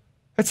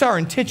 That's our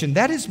intention.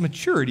 That is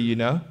maturity,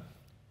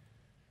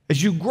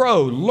 As you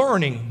grow,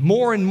 learning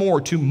more and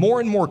more to more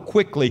and more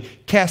quickly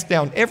cast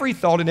down every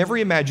thought and every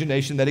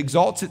imagination that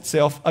exalts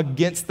itself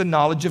against the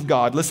knowledge of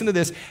God. Listen to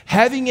this.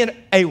 Having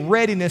a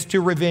readiness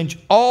to revenge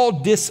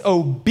all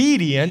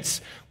disobedience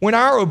when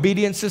our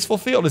obedience is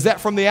fulfilled. Is that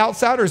from the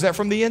outside or is that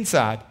from the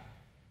inside?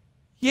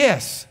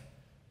 Yes,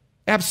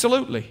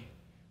 absolutely.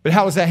 But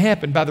how does that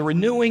happen? By the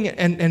renewing,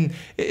 and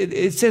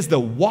it says the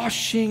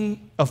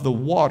washing of the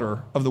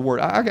water of the Word.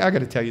 I got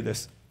to tell you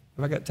this.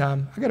 Have I got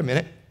time? I got a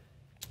minute.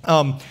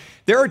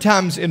 There are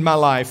times in my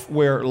life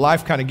where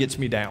life kind of gets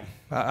me down.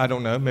 I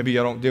don't know. Maybe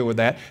I don't deal with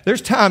that.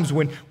 There's times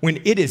when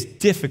it is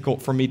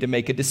difficult for me to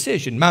make a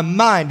decision. My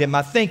mind and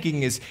my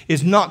thinking is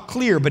not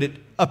clear, but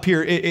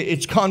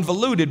it's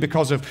convoluted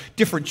because of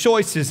different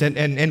choices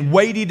and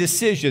weighty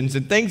decisions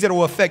and things that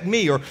will affect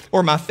me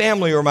or my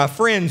family or my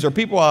friends or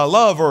people I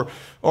love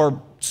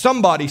or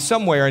somebody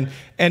somewhere.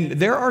 And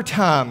there are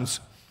times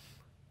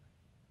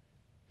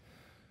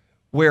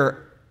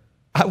where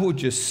I will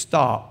just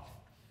stop.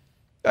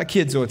 Our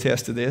kids will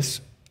attest to this.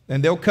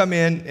 And they'll come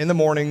in the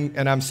morning,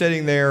 and I'm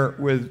sitting there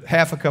with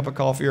half a cup of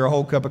coffee or a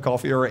whole cup of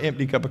coffee or an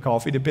empty cup of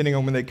coffee, depending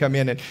on when they come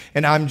in,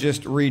 and I'm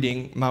just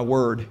reading my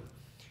Word.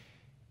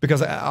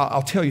 Because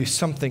I'll tell you,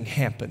 something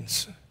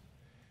happens.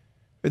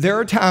 There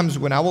are times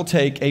when I will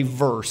take a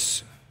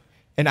verse,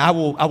 and I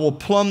will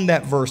plumb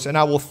that verse, and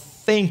I will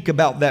think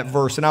about that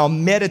verse, and I'll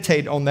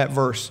meditate on that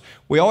verse.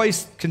 We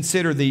always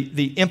consider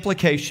the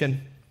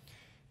implication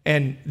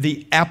and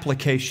the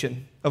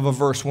application of a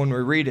verse when we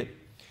read it.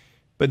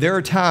 But there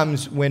are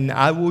times when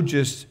I will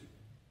just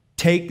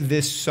take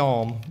this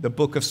psalm, the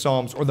book of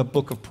Psalms or the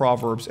book of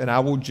Proverbs, and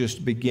I will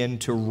just begin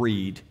to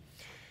read.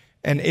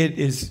 And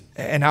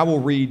I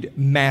will read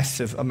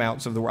massive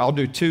amounts of the Word. I'll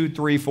do 2,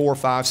 3, 4,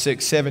 5,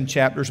 6, 7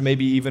 chapters,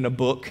 maybe even a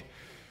book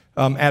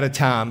at a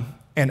time.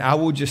 And I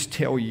will just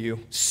tell you,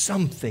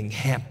 something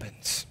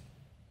happens.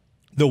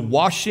 The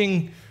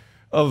washing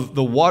of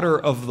the water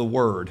of the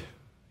Word.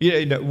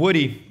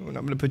 Woody, I'm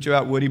going to put you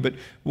out, Woody, but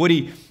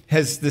Woody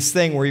has this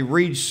thing where he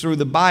reads through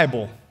the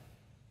Bible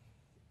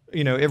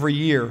every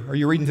year. Are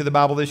you reading through the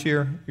Bible this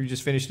year? You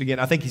just finished again?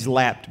 I think he's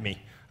lapped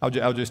me. I'll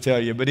just tell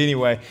you. But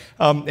anyway,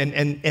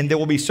 and there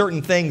will be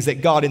certain things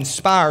that God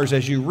inspires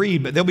as you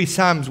read, but there'll be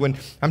times when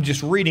I'm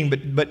just reading,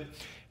 but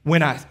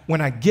when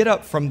I get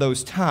up from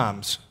those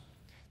times,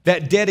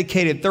 that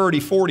dedicated 30,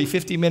 40,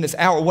 50 minutes,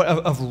 hour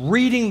of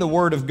reading the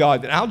Word of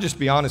God, and I'll just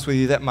be honest with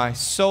you, that my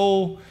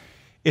soul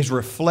is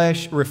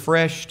refreshed.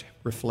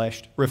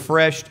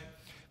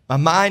 My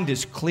mind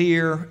is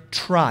clear.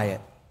 Try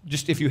it.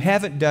 Just if you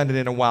haven't done it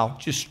in a while,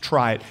 just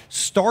try it.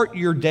 Start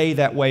your day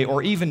that way,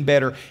 or even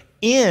better,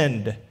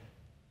 end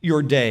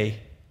your day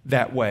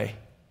that way.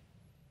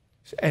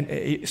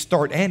 And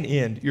start and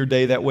end your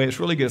day that way. It's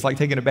really good. It's like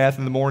taking a bath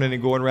in the morning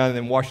and going around and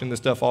then washing the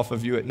stuff off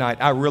of you at night.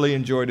 I really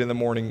enjoy it in the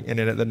morning and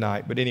at the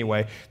night. But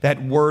anyway,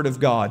 that Word of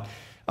God,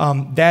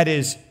 that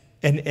is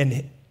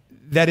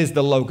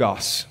the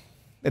Logos.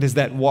 That is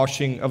that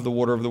washing of the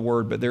water of the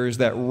Word. But there is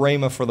that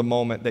rhema for the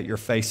moment that you're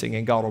facing,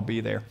 and God will be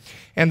there.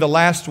 And the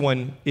last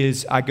one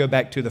is, I go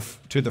back to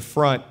the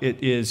front.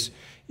 It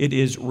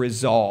is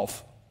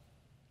resolve.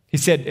 He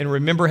said, and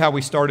remember how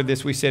we started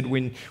this, we said,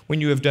 when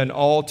you have done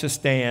all to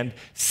stand,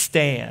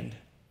 stand,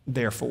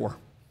 therefore.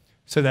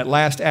 So that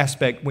last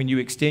aspect, when you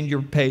extend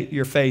your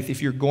faith,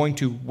 if you're going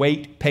to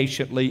wait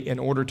patiently in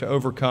order to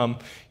overcome,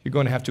 you're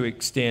going to have to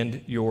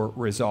extend your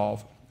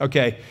resolve.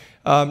 Okay,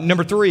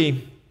 number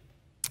 3,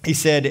 he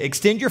said,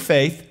 extend your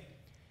faith,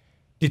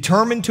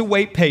 determine to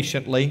wait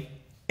patiently,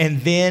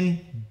 and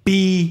then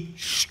be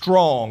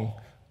strong.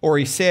 Or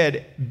he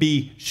said,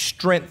 be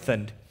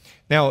strengthened.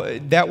 Now,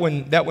 that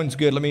one's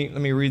good. Let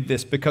me read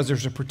this, because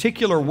there's a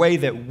particular way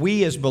that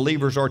we as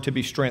believers are to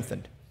be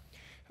strengthened.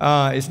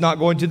 It's not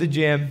going to the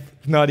gym,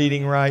 not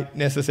eating right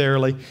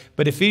necessarily,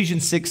 but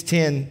Ephesians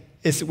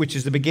 6:10, which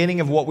is the beginning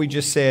of what we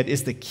just said,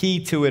 is the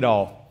key to it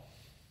all.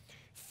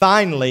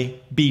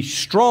 Finally, be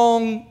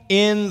strong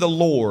in the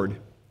Lord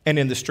and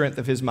in the strength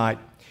of His might.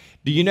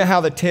 Do you know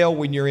how to tell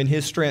when you're in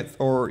His strength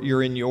or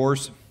you're in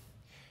yours?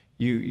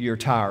 You're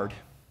tired.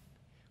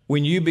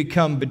 When you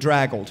become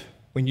bedraggled,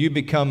 when you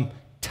become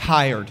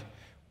tired,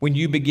 when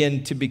you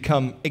begin to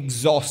become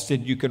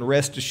exhausted, you can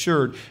rest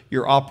assured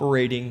you're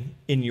operating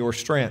in your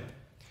strength.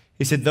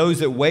 He said, those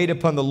that wait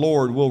upon the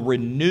Lord will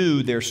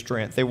renew their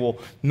strength. They will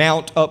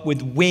mount up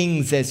with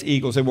wings as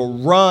eagles. They will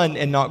run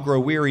and not grow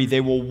weary.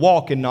 They will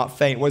walk and not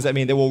faint. What does that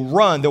mean? They will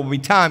run. There will be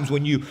times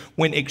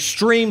when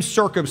extreme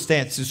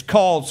circumstances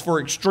calls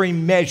for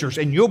extreme measures,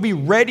 and you'll be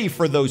ready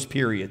for those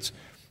periods.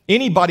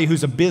 Anybody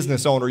who's a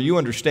business owner, you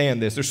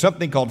understand this. There's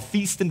something called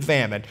feast and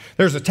famine.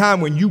 There's a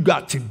time when you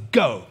got to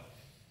go.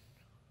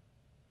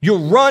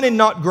 You'll run and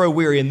not grow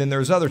weary. And then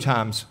there's other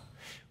times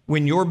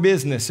when your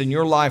business and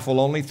your life will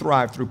only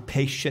thrive through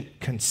patient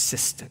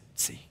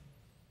consistency.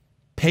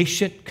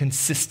 Patient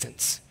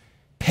consistency.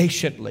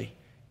 Patiently,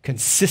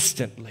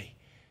 consistently.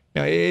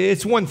 Now,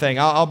 it's one thing.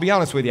 I'll be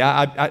honest with you.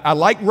 I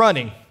like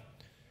running.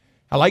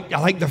 I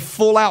like the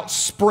full-out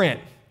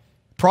sprint.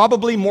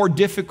 Probably more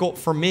difficult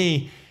for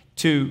me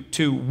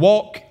to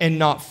walk and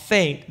not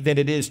faint than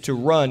it is to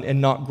run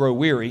and not grow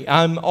weary.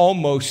 I'm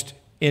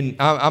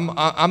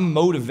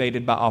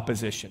motivated by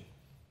opposition.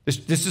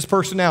 This is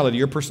personality.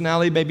 Your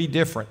personality may be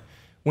different.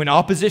 When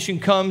opposition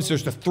comes,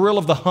 there's the thrill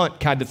of the hunt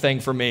kind of thing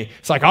for me.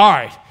 It's like, all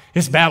right,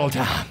 it's battle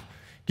time.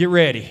 Get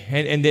ready.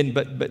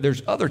 But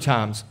there's other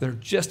times that are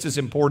just as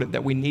important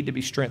that we need to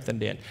be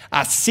strengthened in.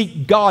 I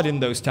seek God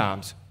in those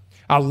times.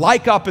 I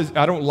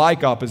don't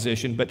like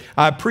opposition, but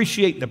I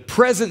appreciate the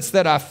presence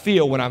that I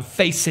feel when I'm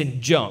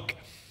facing junk.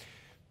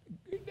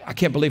 I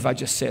can't believe I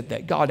just said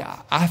that. God,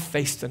 I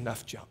faced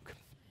enough junk.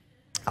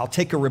 I'll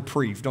take a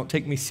reprieve. Don't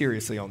take me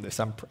seriously on this.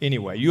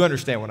 Anyway, you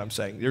understand what I'm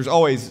saying. There's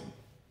always,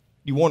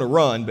 you want to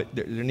run, but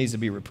there needs to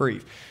be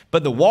reprieve.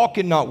 But the walk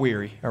and not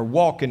weary, or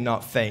walk and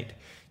not faint,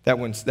 that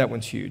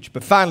one's huge.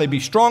 But finally, be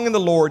strong in the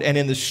Lord and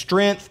in the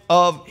strength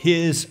of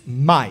His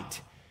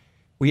might.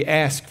 We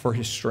ask for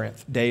His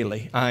strength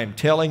daily. I am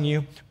telling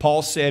you,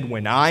 Paul said,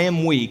 when I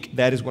am weak,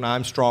 that is when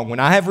I'm strong. When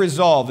I have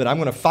resolved that I'm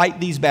going to fight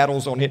these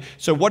battles on Him.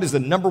 So what is the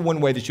number one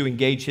way that you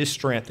engage His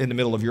strength in the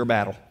middle of your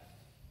battle?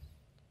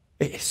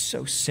 It's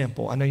so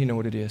simple. I know you know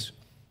what it is.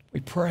 We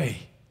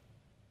pray.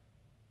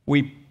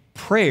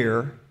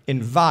 Prayer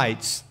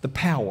invites the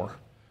power,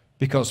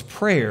 because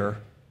prayer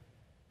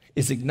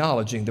is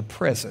acknowledging the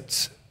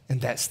presence,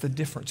 and that's the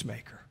difference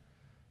maker.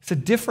 It's a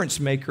difference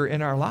maker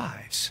in our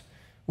lives.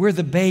 We're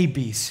the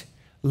babies.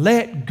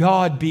 Let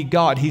God be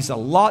God. He's a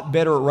lot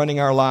better at running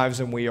our lives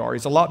than we are.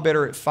 He's a lot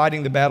better at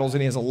fighting the battles,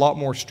 and He has a lot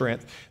more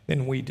strength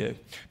than we do.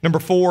 Number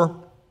 4,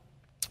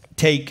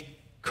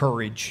 take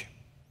courage.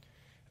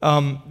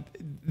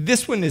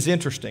 This one is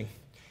interesting.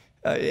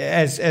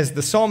 As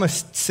the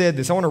psalmist said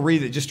this, I want to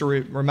read it just to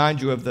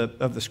remind you of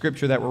the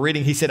scripture that we're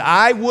reading. He said,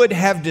 I would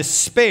have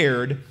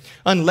despaired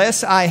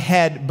unless I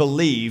had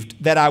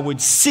believed that I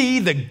would see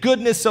the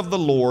goodness of the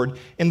Lord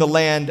in the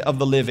land of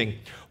the living.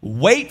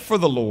 Wait for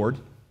the Lord,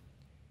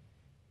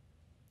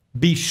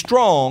 be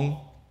strong,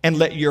 and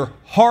let your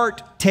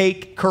heart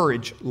take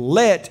courage.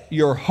 Let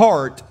your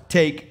heart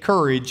take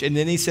courage. And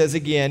then he says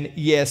again,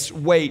 yes,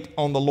 wait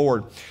on the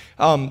Lord.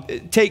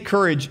 Take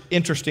courage,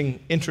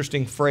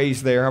 interesting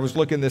phrase there. I was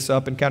looking this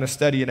up and kind of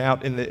studying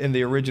out in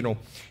the original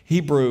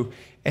Hebrew,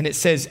 and it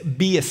says,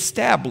 be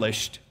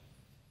established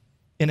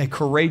in a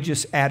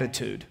courageous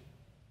attitude.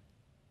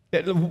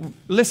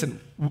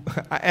 Listen,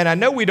 and I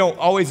know we don't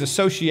always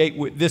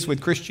associate this with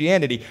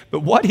Christianity,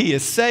 but what he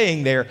is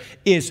saying there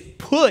is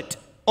put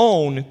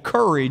on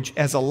courage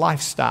as a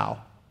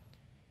lifestyle.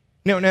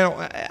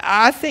 Now,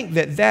 I think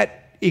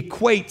that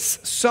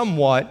equates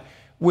somewhat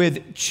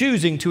with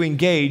choosing to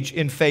engage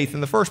in faith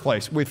in the first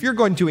place. If you're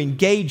going to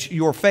engage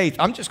your faith,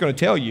 I'm just going to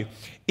tell you,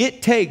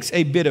 it takes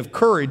a bit of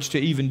courage to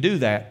even do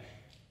that.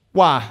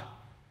 Why?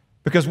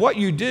 Because what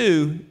you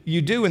do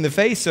in the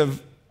face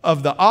of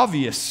the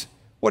obvious.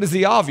 What is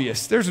the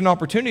obvious? There's an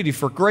opportunity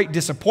for great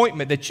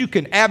disappointment that you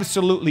can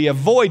absolutely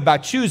avoid by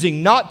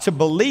choosing not to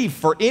believe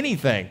for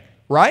anything,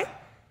 right?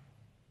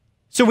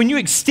 So when you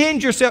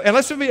extend yourself, and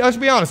let's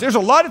be honest, there's a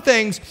lot of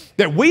things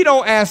that we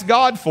don't ask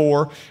God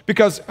for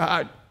because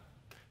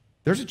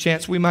there's a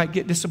chance we might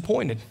get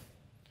disappointed.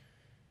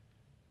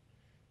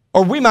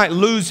 Or we might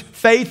lose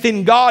faith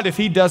in God if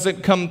He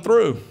doesn't come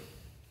through.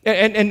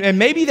 And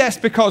maybe that's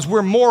because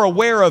we're more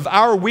aware of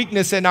our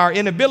weakness and our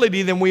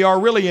inability than we are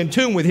really in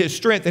tune with His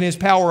strength and His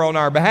power on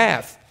our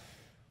behalf.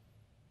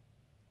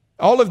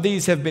 All of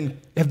these have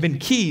been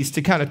keys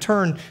to kind of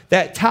turn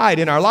that tide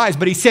in our lives.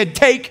 But He said,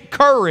 take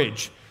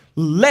courage.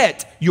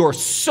 Let your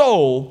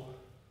soul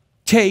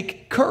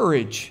take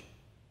courage.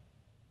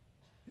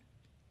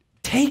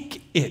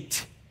 Take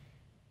it.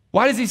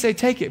 Why does He say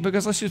take it?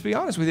 Because let's just be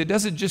honest with you, it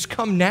doesn't just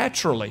come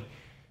naturally.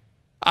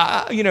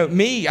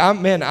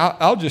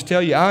 I'll just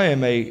tell you,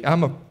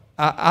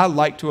 I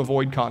like to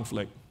avoid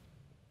conflict.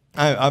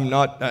 I'm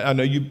not. I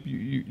know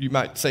you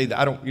might say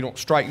that you don't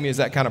strike me as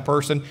that kind of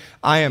person.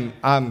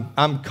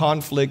 I'm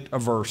conflict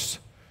averse.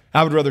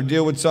 I would rather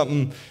deal with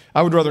something.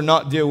 I would rather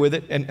not deal with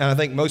it. And I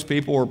think most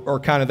people are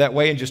kind of that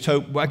way and just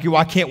hope,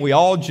 why can't we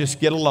all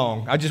just get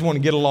along? I just want to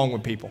get along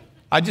with people.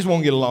 I just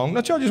want to get along.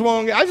 Don't y'all just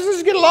want to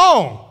just get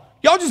along?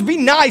 Y'all just be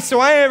nice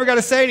so I ain't ever got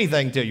to say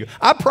anything to you.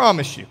 I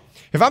promise you.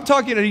 If I'm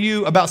talking to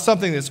you about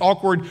something that's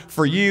awkward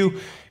for you,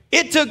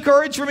 it took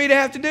courage for me to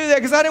have to do that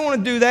because I didn't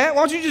want to do that.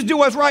 Why don't you just do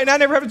what's right and I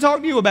never have to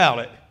talk to you about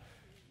it?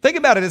 Think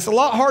about it. It's a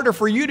lot harder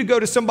for you to go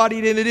to somebody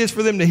than it is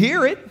for them to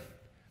hear it.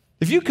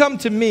 If you come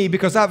to me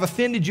because I've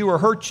offended you or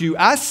hurt you,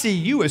 I see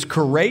you as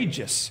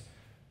courageous.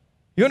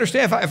 You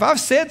understand? If I've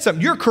said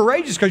something, you're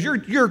courageous because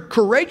you're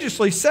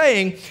courageously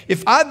saying,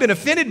 if I've been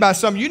offended by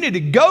something, you need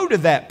to go to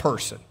that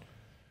person.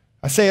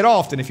 I say it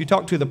often. If you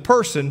talk to the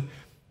person,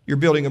 you're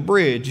building a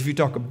bridge. If you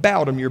talk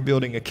about them, you're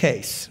building a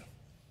case.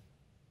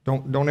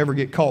 Don't ever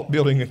get caught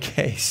building a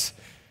case.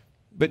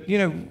 But, we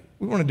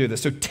want to do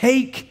this. So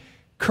take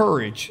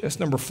courage. That's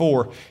number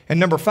 4. And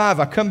number 5,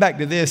 I come back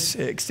to this,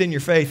 extend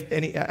your faith.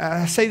 And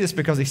I say this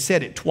because he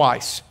said it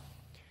twice.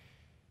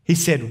 He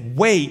said,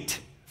 wait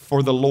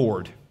for the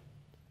Lord.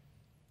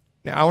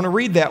 Now, I want to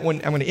read that one.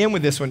 I'm going to end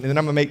with this one, and then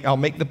I'll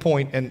make the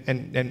point,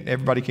 and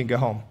everybody can go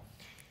home.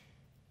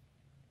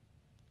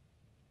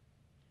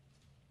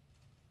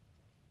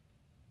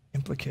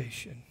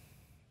 Implication,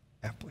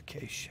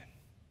 application.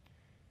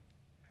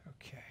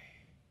 Okay.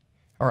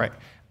 All right.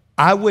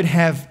 I would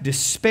have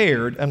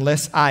despaired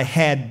unless I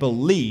had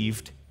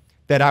believed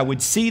that I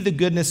would see the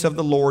goodness of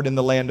the Lord in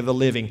the land of the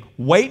living.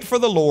 Wait for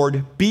the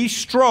Lord, be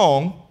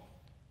strong.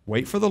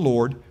 Wait for the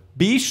Lord,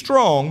 be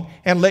strong,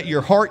 and let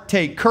your heart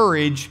take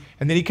courage.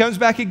 And then he comes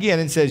back again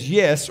and says,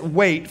 yes,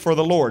 wait for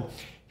the Lord.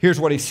 Here's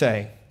what he's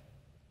saying.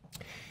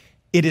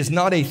 It is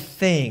not a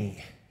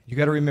thing. You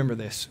got to remember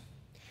this.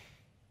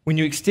 When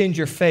you extend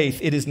your faith,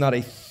 it is not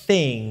a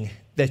thing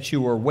that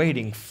you are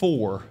waiting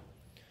for,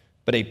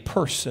 but a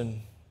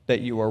person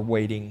that you are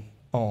waiting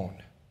on.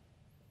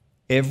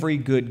 Every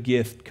good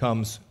gift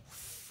comes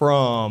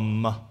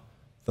from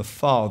the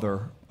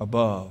Father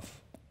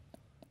above.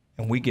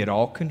 And we get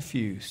all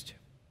confused.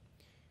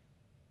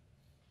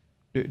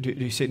 Do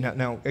you see?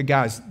 Now,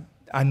 guys,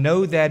 I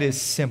know that is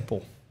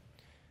simple,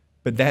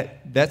 but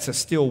that's a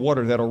still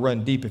water that'll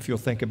run deep if you'll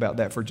think about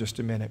that for just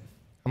a minute.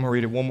 I'm going to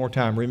read it one more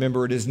time.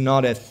 Remember, it is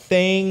not a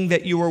thing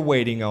that you are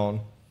waiting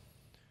on,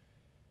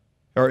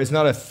 or it's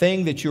not a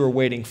thing that you are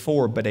waiting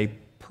for, but a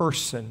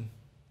person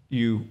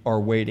you are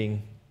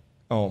waiting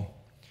on.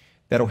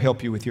 That'll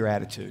help you with your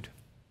attitude.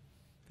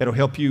 That'll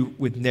help you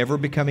with never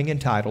becoming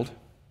entitled.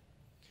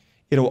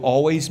 It'll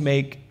always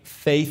make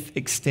faith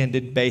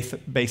extended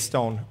based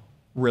on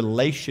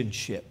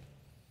relationship,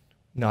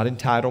 not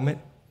entitlement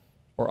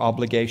or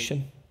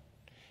obligation.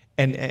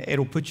 And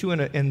it'll put you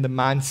in the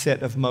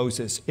mindset of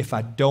Moses. If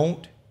I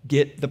don't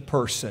get the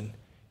person,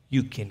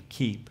 you can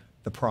keep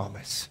the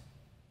promise.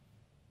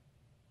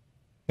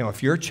 Now,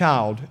 if your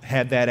child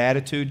had that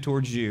attitude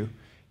towards you,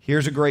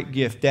 here's a great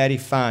gift. Daddy,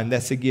 fine,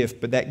 that's a gift,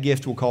 but that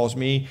gift will cause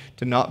me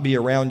to not be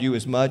around you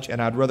as much,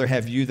 and I'd rather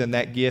have you than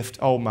that gift.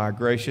 Oh, my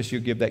gracious,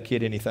 you'd give that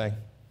kid anything.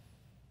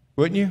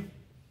 Wouldn't you?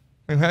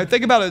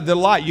 Think about it, the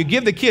delight. You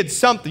give the kid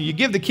something. You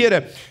give the kid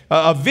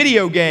a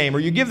video game, or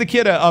you give the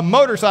kid a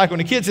motorcycle,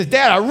 and the kid says,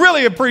 Dad, I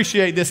really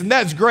appreciate this, and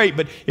that's great,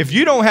 but if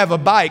you don't have a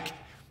bike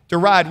to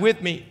ride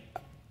with me,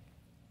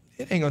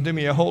 it ain't going to do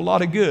me a whole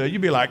lot of good.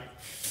 You'd be like,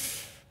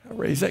 I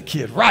raised that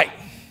kid right.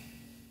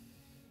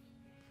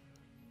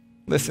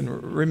 Listen,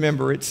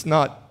 remember, it's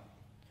not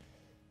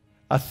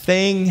a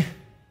thing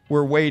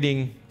we're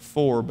waiting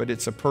for, but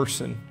it's a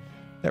person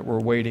that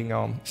we're waiting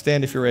on.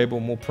 Stand if you're able,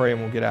 and we'll pray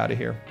and we'll get out of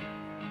here.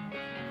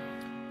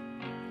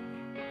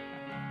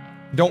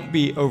 Don't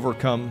be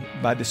overcome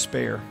by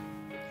despair.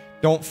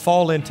 Don't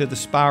fall into the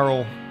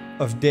spiral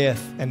of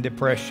death and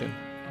depression.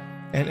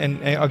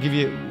 And I'll give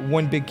you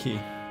one big key.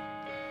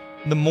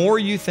 The more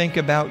you think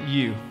about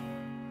you,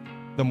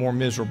 the more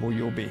miserable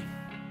you'll be.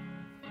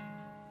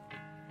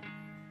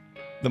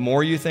 The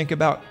more you think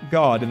about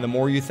God and the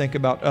more you think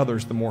about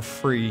others, the more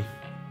free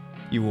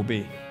you will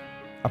be.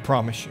 I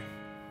promise you.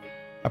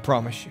 I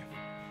promise you.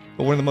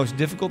 But one of the most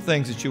difficult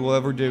things that you will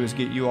ever do is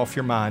get you off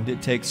your mind.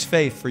 It takes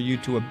faith for you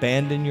to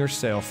abandon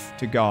yourself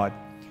to God.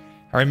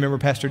 I remember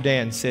Pastor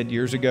Dan said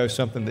years ago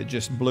something that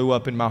just blew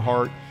up in my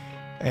heart,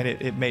 and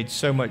it made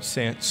so much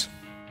sense.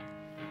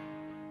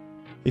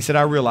 He said,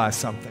 I realized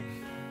something.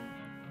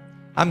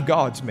 I'm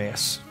God's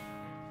mess.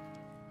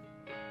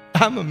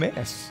 I'm a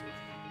mess,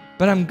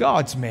 but I'm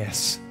God's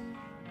mess.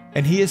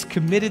 And He is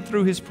committed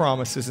through His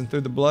promises and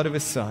through the blood of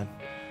His Son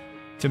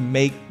to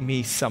make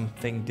me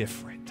something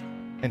different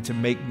and to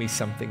make me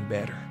something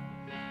better.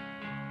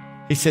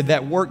 He said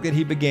that work that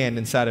He began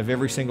inside of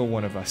every single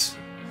one of us,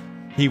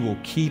 He will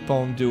keep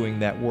on doing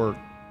that work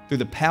through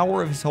the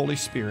power of His Holy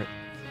Spirit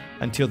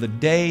until the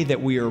day that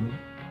we are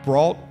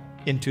brought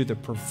into the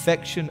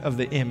perfection of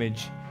the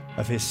image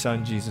of His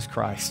Son, Jesus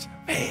Christ.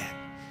 Man,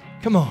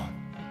 come on.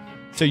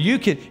 So you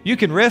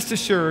can rest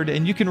assured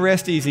and you can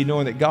rest easy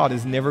knowing that God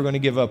is never going to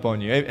give up on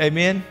you.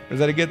 Amen? Is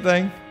that a good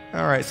thing?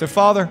 All right. So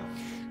Father,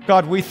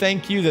 God, we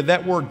thank You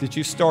that work that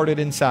You started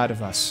inside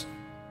of us,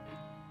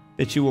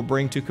 that You will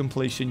bring to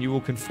completion. You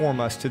will conform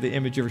us to the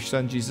image of Your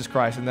Son, Jesus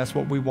Christ. And that's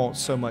what we want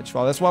so much,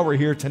 Father. That's why we're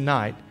here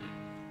tonight.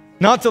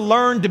 Not to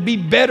learn to be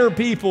better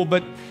people,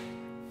 but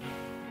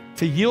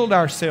to yield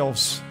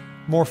ourselves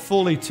more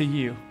fully to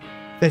You,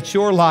 that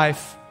Your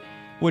life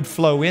would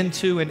flow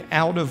into and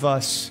out of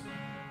us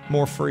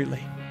more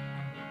freely.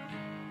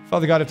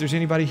 Father God, if there's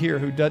anybody here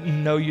who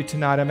doesn't know You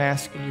tonight, I'm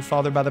asking You,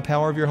 Father, by the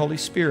power of Your Holy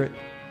Spirit,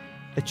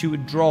 that You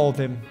would draw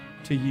them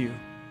to You.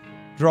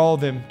 Draw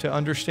them to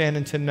understand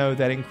and to know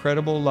that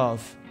incredible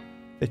love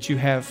that You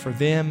have for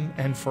them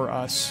and for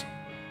us.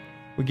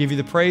 We give You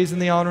the praise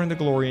and the honor and the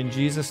glory in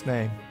Jesus'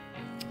 name.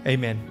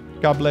 Amen.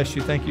 God bless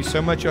you. Thank you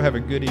so much. You'll have a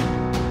good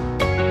evening.